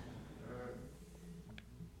about.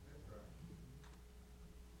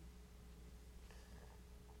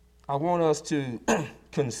 I want us to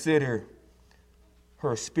consider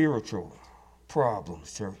her spiritual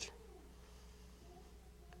problems, church.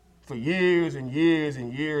 For years and years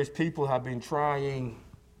and years, people have been trying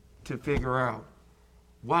to figure out,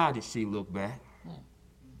 why did she look back?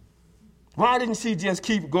 Why didn't she just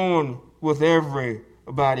keep going with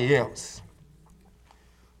everybody else?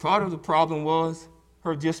 Part of the problem was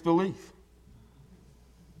her disbelief.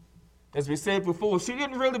 As we said before, she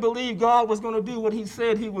didn't really believe God was going to do what he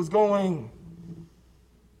said he was going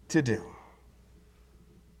to do.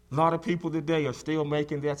 A lot of people today are still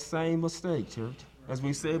making that same mistake, church. As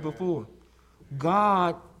we said before,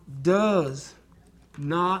 God does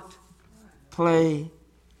not play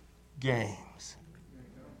games.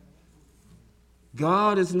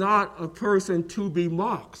 God is not a person to be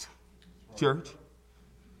mocked, church.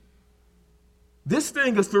 This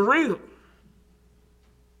thing is for real.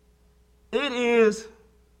 It is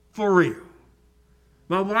for real.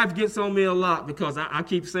 My wife gets on me a lot because I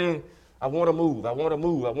keep saying, I want to move, I want to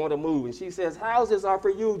move, I want to move. And she says, houses are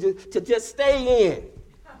for you to just stay in.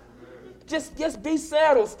 Just be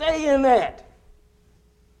settled, stay in that.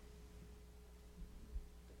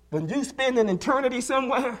 When you spend an eternity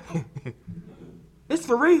somewhere, it's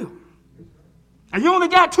for real. And you only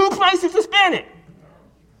got two places to spend it.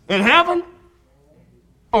 In heaven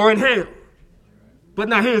or in hell. But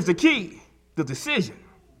now here's the key. The decision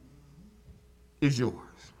is yours.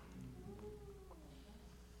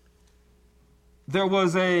 There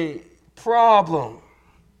was a problem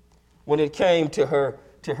when it came to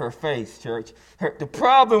her faith, church. The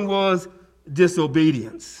problem was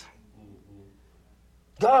disobedience.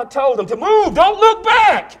 God told them to move, don't look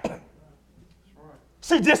back.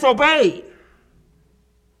 She disobeyed.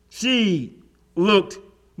 She looked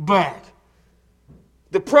back.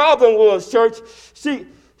 The problem was, church,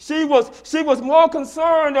 she was more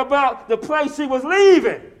concerned about the place she was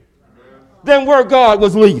leaving than where God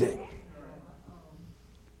was leading.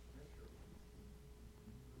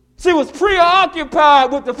 She was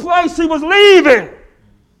preoccupied with the place she was leaving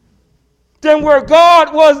than where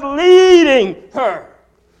God was leading her.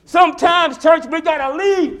 Sometimes, church, we got to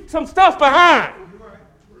leave some stuff behind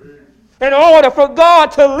in order for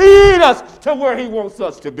God to lead us to where he wants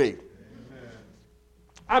us to be.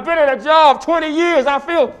 I've been at a job 20 years. I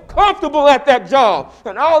feel comfortable at that job.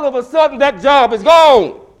 And all of a sudden, that job is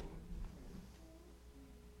gone.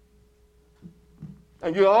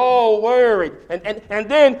 And you're all worried. And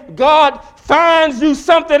then God finds you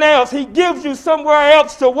something else. He gives you somewhere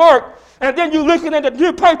else to work. And then you're looking at the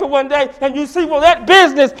newspaper one day and you see, well, that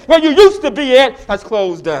business where you used to be at has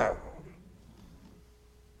closed down.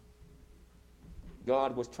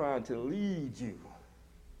 God was trying to lead you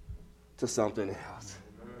to something else.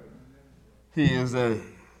 He is a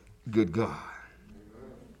good God.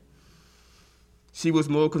 She was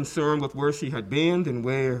more concerned with where she had been than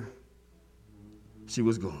where she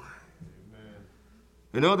was going.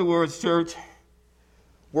 In other words, church,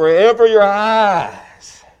 wherever your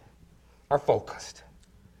eyes are focused,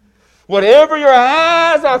 whatever your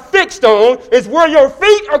eyes are fixed on is where your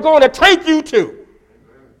feet are going to take you to.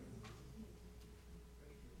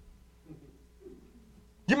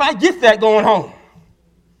 You might get that going home.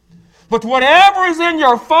 But whatever is in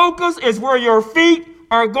your focus is where your feet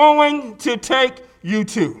are going to take you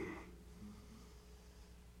to.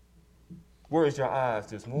 Where is your eyes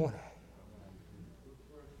this morning?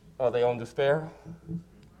 Are they on the sparrow?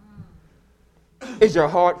 Is your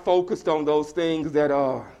heart focused on those things that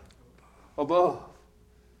are above?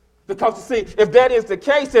 Because you see, if that is the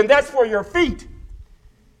case, then that's where your feet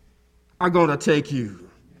are going to take you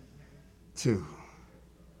to.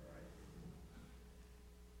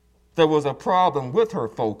 There was a problem with her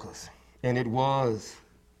focus, and it was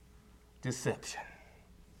deception.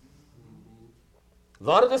 A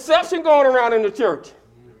lot of deception going around in the church.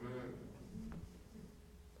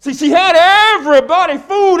 See, she had everybody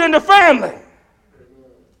fooled in the family.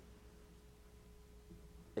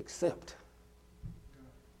 Except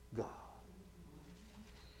God.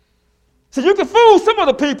 So you can fool some of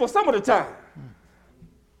the people some of the time.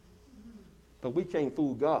 But we can't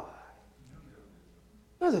fool God.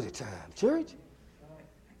 None of the time, church.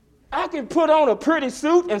 I can put on a pretty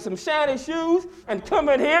suit and some shiny shoes and come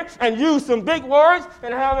in here and use some big words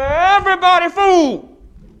and have everybody fooled.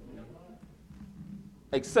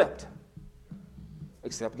 Except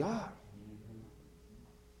God.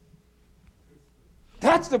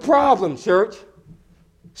 That's the problem, church.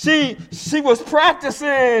 She was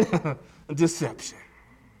practicing deception.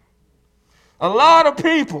 A lot of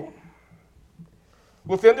people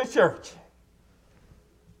within the church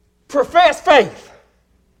profess faith,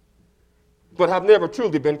 but have never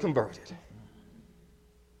truly been converted.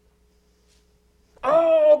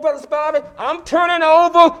 Oh, Brother Spivey, I'm turning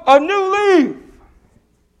over a new leaf.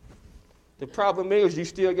 The problem is you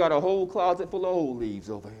still got a whole closet full of old leaves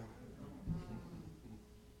over here.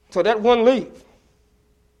 So that one leaf,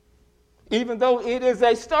 even though it is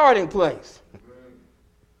a starting place,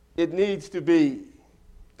 it needs to be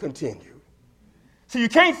continued. So you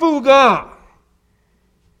can't fool God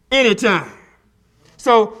anytime.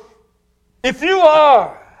 So if you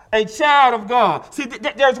are a child of God, see,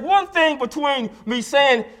 there's one thing between me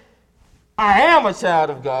saying I am a child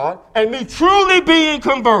of God and me truly being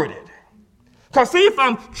converted. Because see, if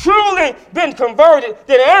I'm truly been converted,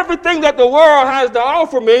 then everything that the world has to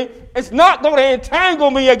offer me, it's not going to entangle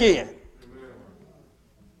me again. Amen.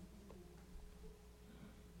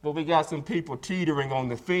 But we got some people teetering on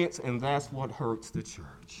the fence, and that's what hurts the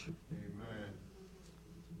church.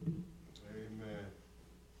 Amen. Amen.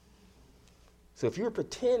 So if you're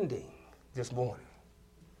pretending this morning,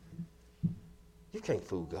 you can't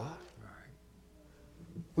fool God. Right.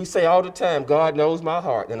 We say all the time, God knows my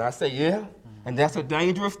heart. And I say, yeah. And that's a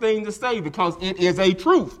dangerous thing to say because it is a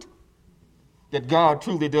truth that God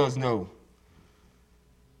truly does know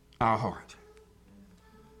our heart.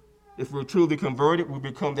 If we're truly converted, we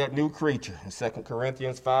become that new creature in 2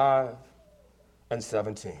 Corinthians 5 and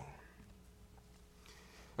 17.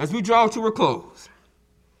 As we draw to a close,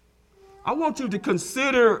 I want you to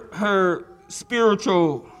consider her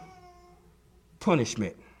spiritual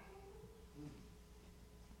punishment.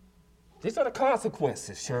 These are the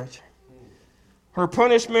consequences, church. Her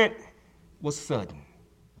punishment was sudden.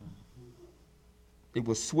 It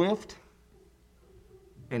was swift,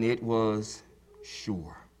 and it was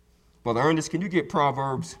sure. Brother Ernest, can you get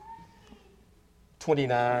Proverbs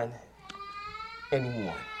 29 and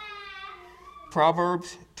 1?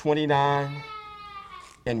 Proverbs 29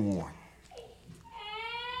 and 1.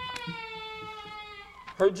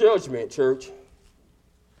 Her judgment, church,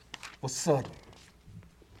 was sudden.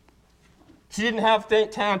 She didn't have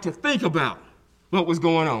time to think about what was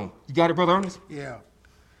going on. You got it, Brother Ernest? Yeah.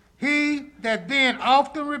 He that being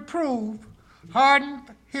often reproved hardened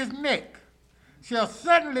his neck shall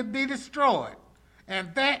suddenly be destroyed,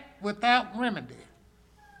 and that without remedy.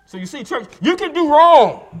 So you see, church, you can do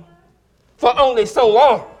wrong for only so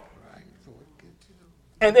long. Right. So it gets you.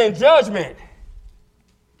 And then judgment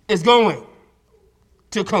is going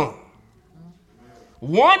to come.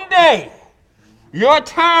 One day, your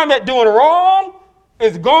time at doing wrong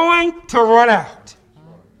is going to run out.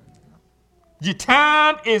 Your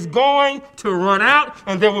time is going to run out,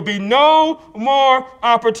 and there will be no more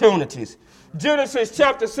opportunities. Genesis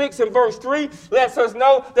chapter 6 and verse 3 lets us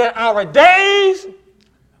know that our days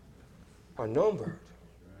are numbered.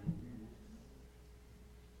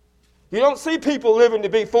 You don't see people living to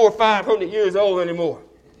be 400 or 500 years old anymore.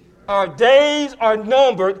 Our days are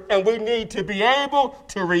numbered, and we need to be able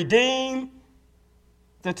to redeem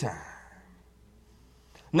the time.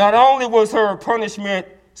 Not only was her punishment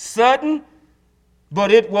sudden,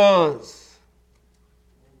 but it was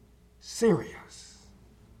serious.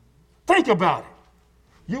 Think about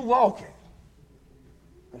it. You walking,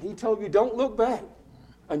 and he told you don't look back,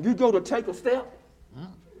 and you go to take a step.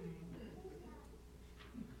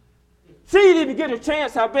 She didn't even get a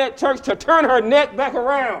chance, I bet, church, to turn her neck back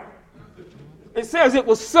around. It says it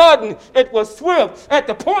was sudden, it was swift. At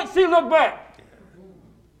the point she looked back.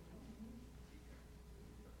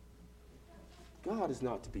 God is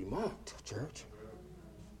not to be mocked, church.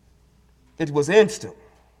 It was instant.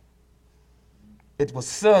 It was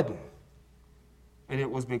sudden. And it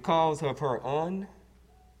was because of her unbelief,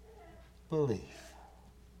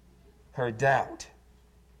 her doubt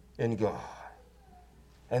in God.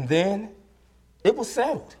 And then it was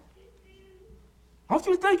settled. I want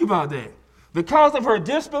you to think about that. Because of her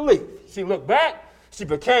disbelief, she looked back, she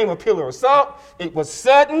became a pillar of salt. It was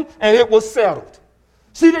sudden and it was settled.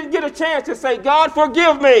 She didn't get a chance to say, God,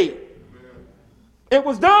 forgive me. Amen. It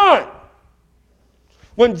was done.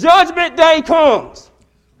 When judgment day comes,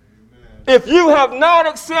 amen, if you have not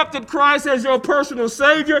accepted Christ as your personal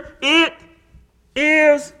Savior, it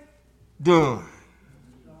is done.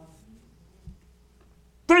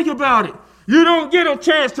 Think about it. You don't get a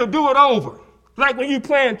chance to do it over. Like when you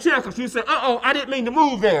playing checkers, you say, uh-oh, I didn't mean to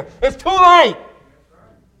move there. It's too late.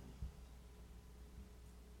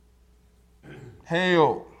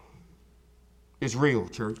 Hell is real,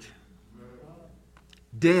 church.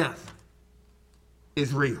 Death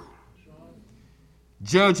is real.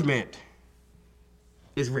 Judgment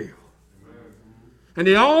is real. And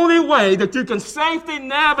the only way that you can safely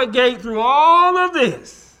navigate through all of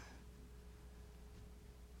this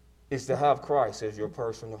is to have Christ as your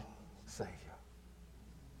personal Savior.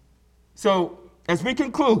 So, as we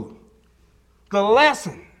conclude, The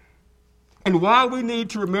lesson and why we need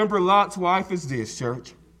to remember Lot's wife is this,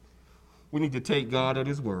 church. We need to take God at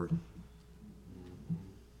his word.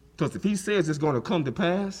 Because if he says it's going to come to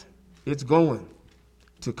pass, it's going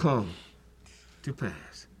to come to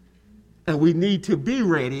pass. And we need to be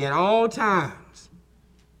ready at all times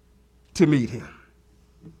to meet him.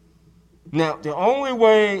 Now, the only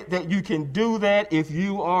way that you can do that if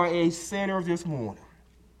you are a sinner this morning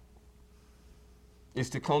is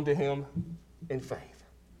to come to him in faith.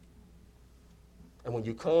 And when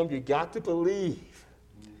you come, you got to believe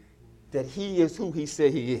that he is who he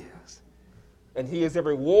said he is. And he is a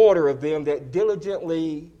rewarder of them that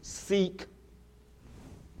diligently seek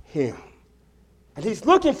him. And he's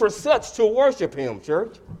looking for such to worship him,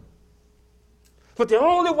 church. But the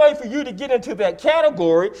only way for you to get into that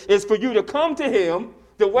category is for you to come to him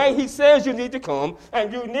the way he says you need to come,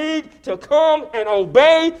 and you need to come and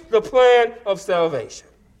obey the plan of salvation.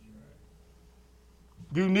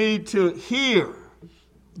 You need to hear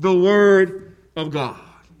the word of God,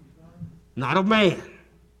 not of man.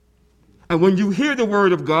 And when you hear the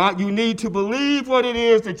word of God, you need to believe what it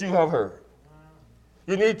is that you have heard.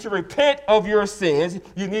 You need to repent of your sins.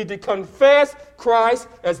 You need to confess Christ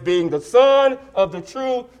as being the Son of the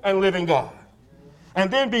true and living God. And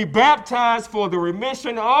then be baptized for the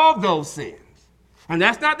remission of those sins. And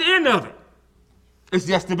that's not the end of it. It's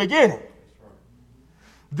just the beginning.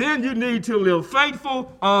 Then you need to live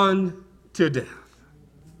faithful unto death.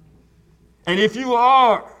 And if you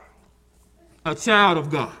are a child of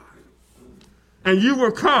God, and you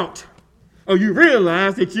were caught, or you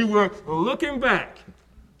realized that you were looking back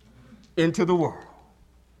into the world,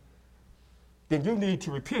 then you need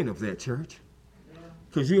to repent of that, church,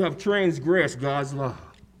 because you have transgressed God's law.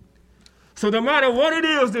 So no matter what it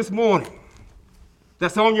is this morning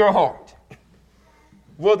that's on your heart,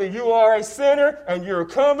 whether you are a sinner and you're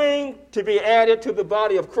coming to be added to the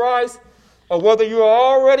body of Christ, or whether you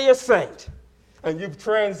are already a saint and you've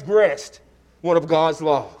transgressed one of God's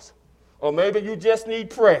laws, or maybe you just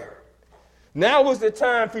need prayer, now is the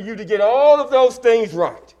time for you to get all of those things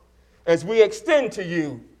right as we extend to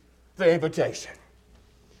you the invitation.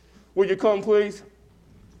 Will you come, please?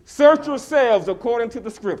 Search yourselves according to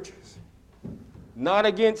the scriptures, not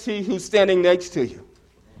against he who's standing next to you.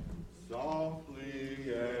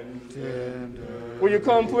 Softly and tender. Will you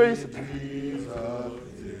come, please?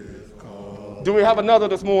 Do we have another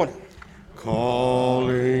this morning?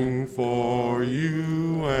 Calling for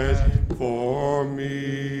you and for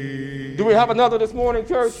me. Do we have another this morning,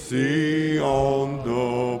 church? See on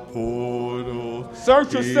the portal.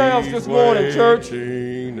 Search yourselves this morning, church.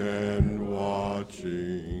 Waiting and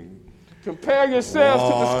watching. Compare yourselves to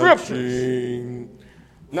the scriptures,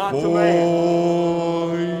 not to man.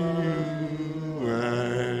 For you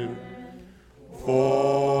and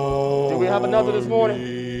for Do we have another this morning?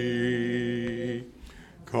 me.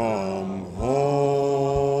 Come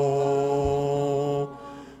home,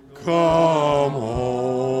 come home.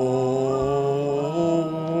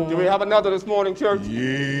 Do we have another this morning, church?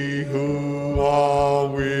 Ye who are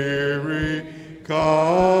weary,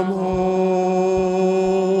 come home.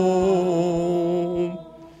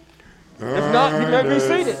 If not, you may be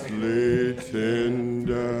seated. Earnestly,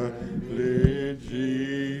 tenderly,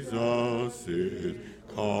 Jesus is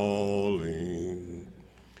calling,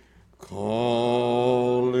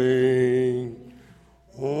 calling,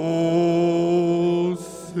 oh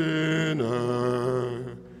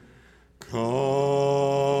sinner,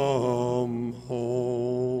 come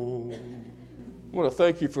home. I want to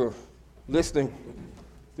thank you for listening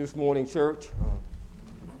this morning, church.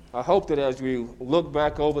 I hope that as we look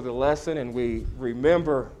back over the lesson and we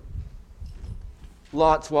remember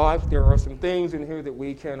Lot's wife, there are some things in here that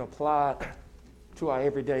we can apply to our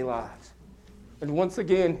everyday lives. And once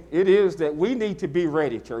again, it is that we need to be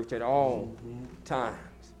ready, church, at all times.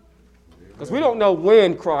 Because we don't know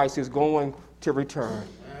when Christ is going to return.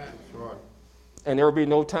 And there will be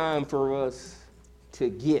no time for us to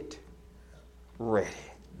get ready.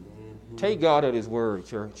 Take God at his word,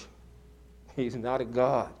 church. He's not a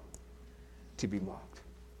God to be mocked.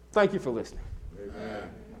 Thank you for listening. Amen.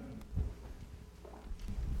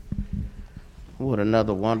 What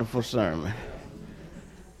another wonderful sermon.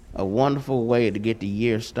 A wonderful way to get the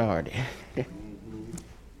year started.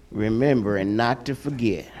 Remember and not to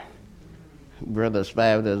forget. Brother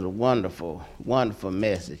Spiver, there's a wonderful, wonderful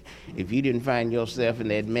message. If you didn't find yourself in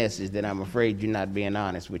that message, then I'm afraid you're not being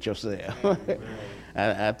honest with yourself.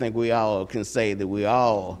 I think we all can say that we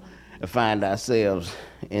all find ourselves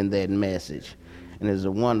in that message. And it's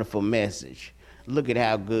a wonderful message. Look at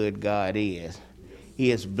how good God is. He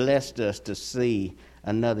has blessed us to see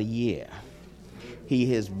another year.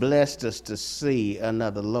 He has blessed us to see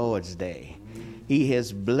another Lord's Day. He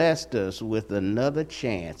has blessed us with another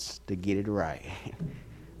chance to get it right.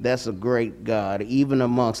 That's a great God. Even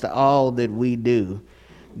amongst all that we do,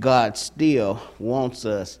 God still wants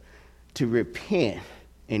us to repent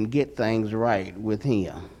and get things right with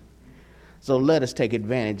him. So let us take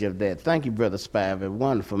advantage of that. Thank you, Brother Spivey.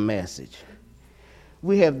 Wonderful message.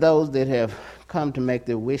 We have those that have come to make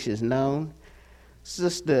their wishes known.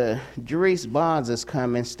 Sister Jerice Bonds is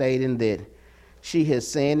coming, stating that she has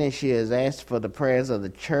sinned and she has asked for the prayers of the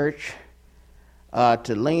church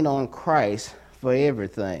to lean on Christ for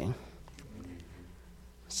everything.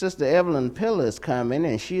 Sister Evelyn Pillar is coming,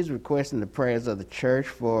 and she's requesting the prayers of the church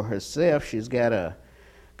for herself. She's got a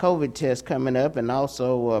COVID test coming up and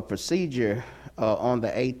also a procedure on the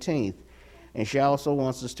 18th. And she also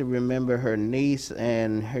wants us to remember her niece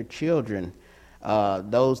and her children,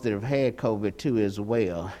 those that have had COVID too as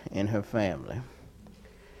well in her family.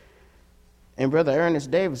 And Brother Ernest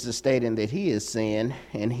Davis is stating that he is sinned,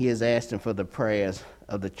 and he is asking for the prayers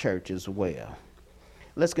of the church as well.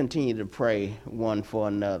 Let's continue to pray one for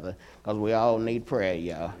another, because we all need prayer,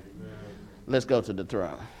 y'all. Amen. Let's go to the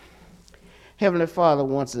throne. Heavenly Father,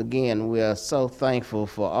 once again, we are so thankful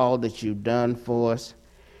for all that you've done for us.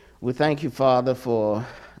 We thank you, Father, for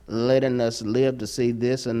letting us live to see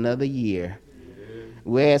this another year.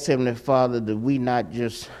 We ask, Heavenly Father, that we not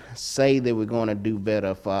just say that we're going to do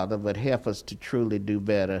better, Father, but help us to truly do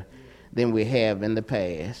better than we have in the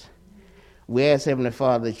past. We ask, Heavenly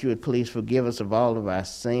Father, that you would please forgive us of all of our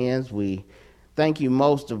sins. We thank you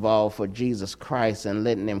most of all for Jesus Christ and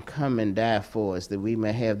letting him come and die for us, that we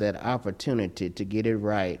may have that opportunity to get it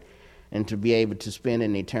right and to be able to spend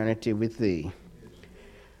an eternity with thee.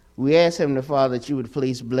 We ask, Heavenly Father, that you would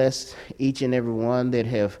please bless each and every one that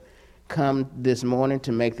have come this morning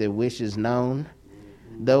to make their wishes known.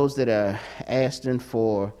 Those that are asking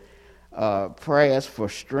for prayers for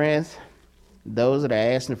strength, those that are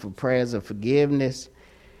asking for prayers of forgiveness,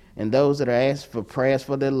 and those that are asking for prayers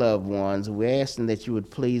for their loved ones. We're asking that you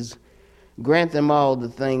would please grant them all the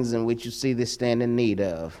things in which you see they stand in need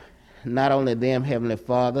of. Not only them, Heavenly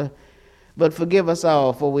Father, but forgive us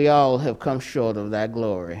all, for we all have come short of thy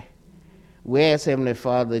glory. We ask, Heavenly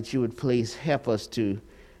Father, that you would please help us to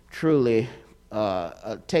truly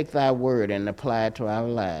take thy word and apply it to our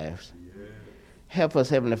lives. Yeah. Help us,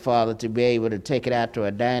 Heavenly Father, to be able to take it out to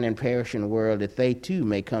a dying and perishing world, that they too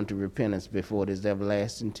may come to repentance before it is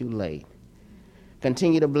everlasting too late.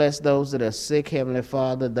 Continue to bless those that are sick, Heavenly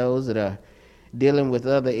Father, those that are dealing with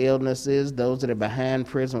other illnesses, those that are behind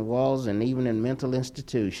prison walls and even in mental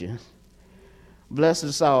institutions. Bless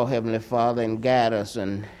us all, Heavenly Father, and guide us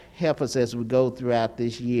and help us as we go throughout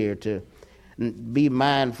this year to be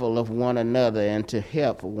mindful of one another and to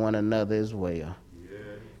help one another as well. Yeah.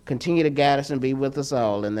 Continue to guide us and be with us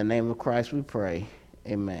all. In the name of Christ we pray.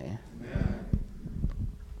 Amen. Amen.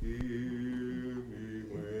 Hear me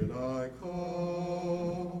when I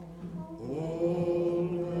call, O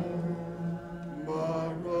Lord,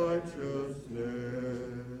 my righteousness.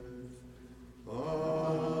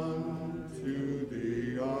 Unto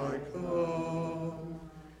thee I come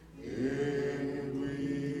in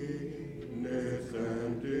weakness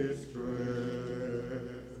and distress.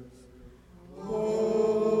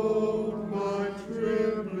 Hold my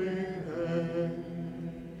trembling hand,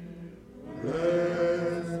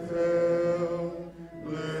 lest help,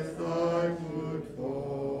 lest I would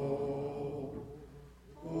fall.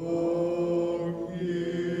 Oh,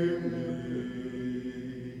 hear me,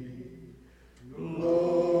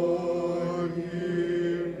 Lord,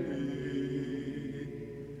 hear me.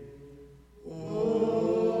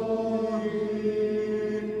 Oh,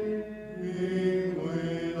 hear me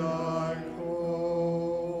when I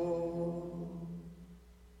call.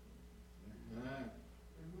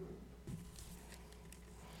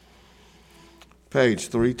 Page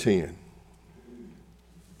 310.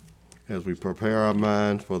 As we prepare our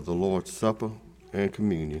minds for the Lord's Supper and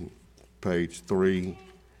communion, page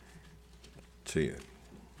 310.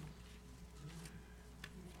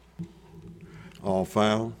 All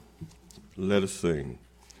found? Let us sing.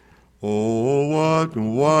 Oh, what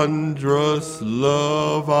wondrous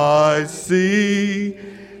love I see,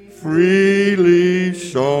 freely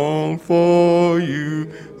shown for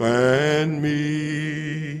you and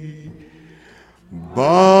me,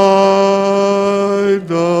 by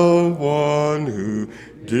the one who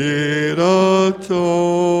did atone,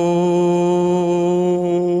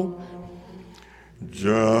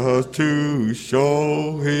 just to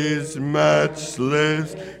show his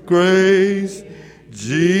matchless grace.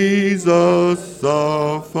 Jesus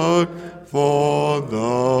suffered for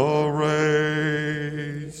the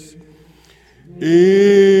race.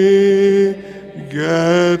 in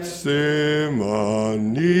Gethsemane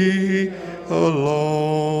alone.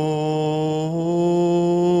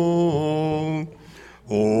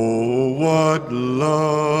 Oh, what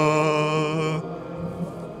love,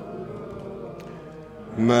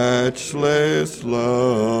 matchless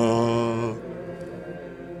love.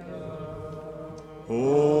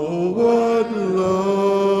 Oh, what love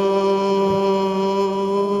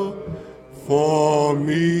for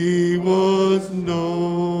me was known.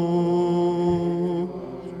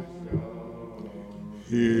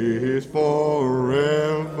 His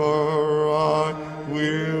forever I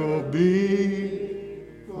will be,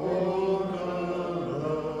 for the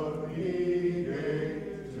love he gave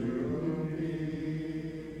to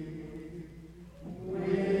me.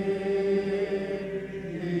 When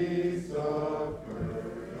he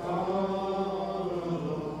suffered all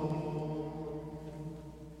alone.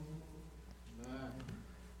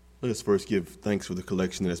 Let us first give thanks for the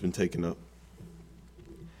collection that has been taken up.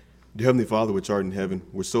 Dear Heavenly Father, which art in heaven,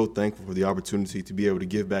 we're so thankful for the opportunity to be able to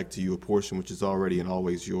give back to you a portion which is already and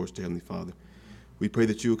always yours, dear Heavenly Father. We pray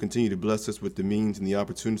that you will continue to bless us with the means and the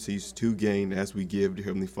opportunities to gain as we give, dear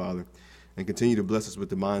Heavenly Father, and continue to bless us with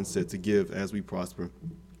the mindset to give as we prosper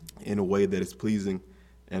in a way that is pleasing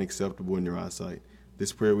and acceptable in your eyesight.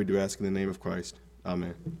 This prayer we do ask in the name of Christ.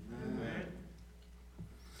 Amen. Amen.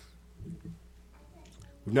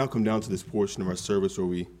 We've now come down to this portion of our service where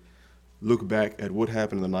we look back at what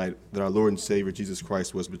happened the night that our Lord and Savior Jesus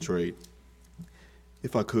Christ was betrayed.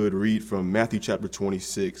 If I could read from Matthew chapter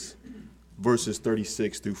 26, verses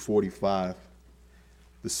 36 through 45,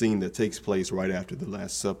 the scene that takes place right after the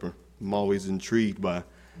Last Supper. I'm always intrigued by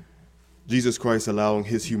Jesus Christ allowing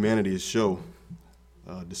his humanity to show,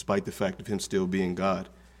 despite the fact of him still being God.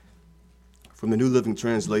 From the New Living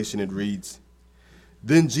Translation, it reads,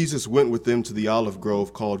 "Then Jesus went with them to the olive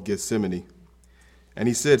grove called Gethsemane. And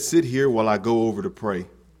he said, 'Sit here while I go over to pray.'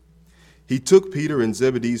 He took Peter and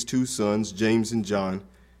Zebedee's 2 sons, James and John,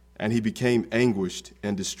 and he became anguished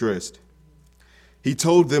and distressed. He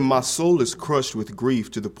told them, 'My soul is crushed with grief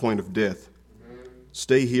to the point of death.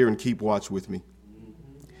 Stay here and keep watch with me.'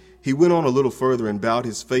 He went on a little further and bowed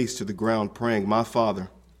his face to the ground, praying, 'My Father,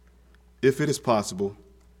 if it is possible,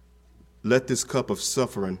 let this cup of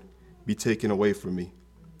suffering be taken away from me.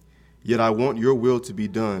 Yet I want your will to be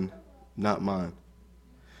done, not mine.'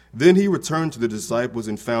 Then he returned to the disciples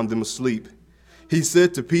and found them asleep. He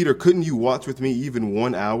said to Peter, 'Couldn't you watch with me even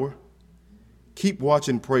 1 hour? Keep watch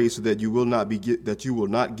and pray so that you will not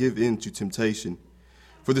give in to temptation.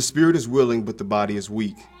 For the spirit is willing, but the body is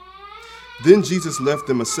weak.' Then Jesus left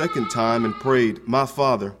them a second time and prayed, 'My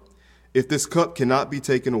Father, if this cup cannot be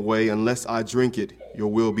taken away unless I drink it,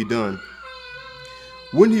 your will be done.'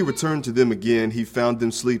 When he returned to them again, he found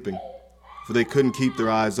them sleeping, for they couldn't keep their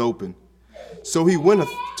eyes open. So he went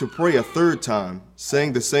to pray a third time,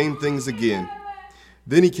 saying the same things again.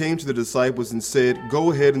 Then he came to the disciples and said,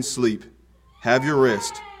 'Go ahead and sleep. Have your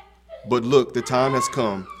rest. But look, the time has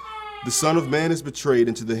come. The Son of Man is betrayed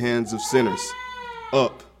into the hands of sinners.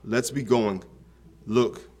 Up, let's be going.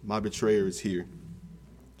 Look, my betrayer is here.'"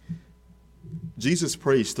 Jesus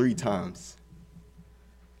prays 3 times.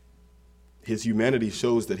 His humanity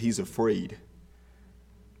shows that he's afraid.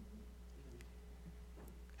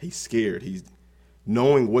 He's scared. He's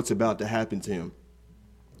knowing what's about to happen to him.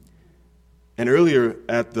 And earlier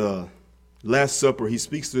at the Last Supper, he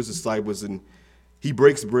speaks to his disciples and he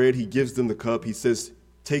breaks bread. He gives them the cup. He says,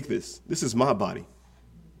 "Take this. This is my body.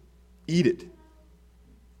 Eat it.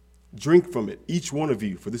 Drink from it, each one of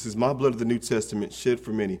you, for this is my blood of the New Testament shed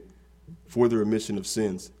for many for the remission of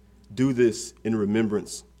sins. Do this in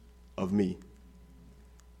remembrance of me."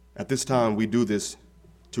 At this time, we do this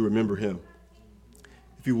to remember him.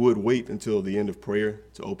 If you would, wait until the end of prayer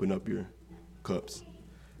to open up your cups.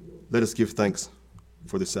 Let us give thanks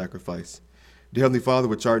for the sacrifice. Dear Heavenly Father,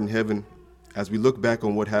 which art in heaven, as we look back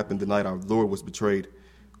on what happened the night our Lord was betrayed,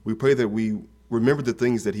 we pray that we remember the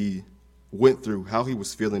things that he went through, how he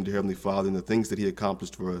was feeling, dear Heavenly Father, and the things that he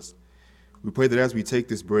accomplished for us. We pray that as we take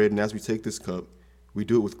this bread and as we take this cup, we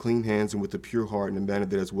do it with clean hands and with a pure heart in a manner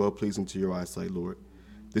that is well-pleasing to your eyesight, Lord.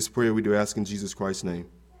 This prayer we do ask in Jesus Christ's name.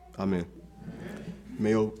 Amen. You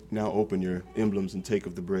may now open your emblems and take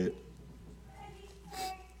of the bread.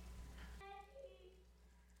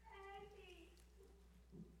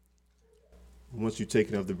 Once you've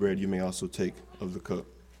taken of the bread, you may also take of the cup.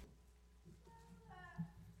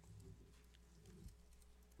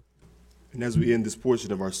 And as we end this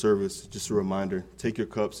portion of our service, just a reminder, take your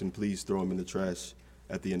cups and please throw them in the trash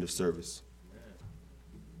at the end of service.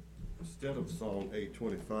 Instead of Psalm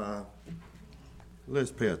 825,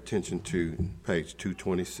 let's pay attention to page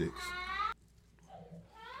 226.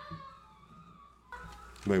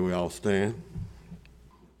 May we all stand.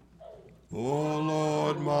 O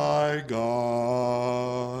Lord my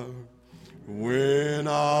God, when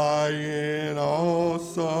I in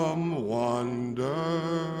awesome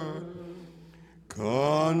wonder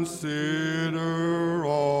consider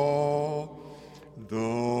all the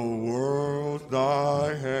worlds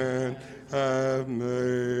thy hand have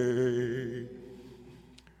made,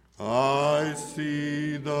 I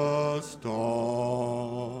see the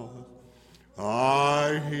stars,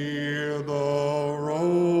 I hear the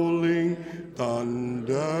rolling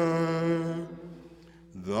thunder,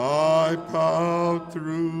 thy power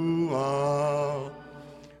throughout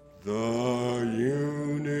the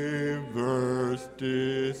universe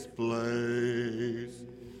displays.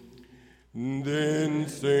 Then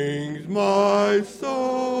sings my soul,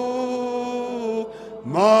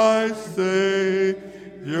 my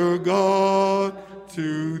Savior God,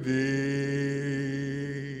 to thee.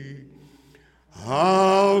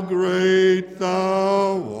 How great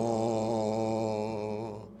thou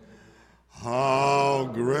art, how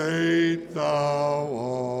great thou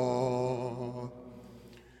art.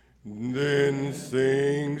 Then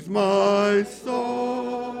sings my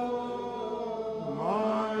soul,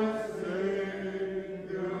 my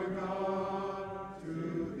Savior God,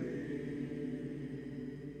 to thee.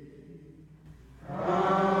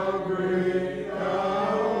 How great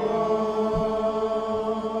thou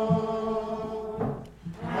art,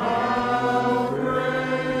 how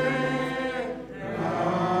great thou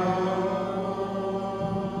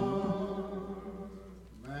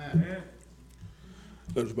art.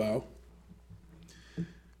 Let us bow.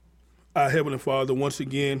 Our Heavenly Father, once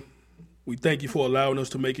again, we thank you for allowing us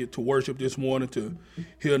to make it to worship this morning, to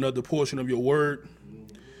hear another portion of your word.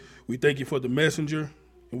 We thank you for the messenger,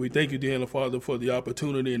 and we thank you, dear Heavenly Father, for the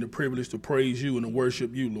opportunity and the privilege to praise you and to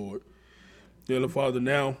worship you, Lord. Dear Heavenly Father,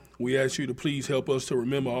 now we ask you to please help us to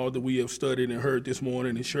remember all that we have studied and heard this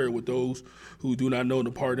morning and share it with those who do not know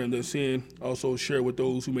the pardon of their sin. Also share with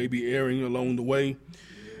those who may be erring along the way.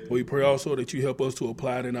 We pray also that you help us to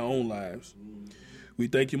apply it in our own lives. We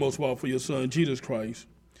thank you most of all for your Son, Jesus Christ.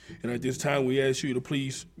 And at this time, we ask you to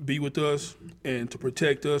please be with us and to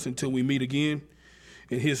protect us until we meet again.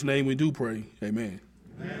 In his name we do pray. Amen.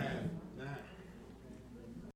 Amen.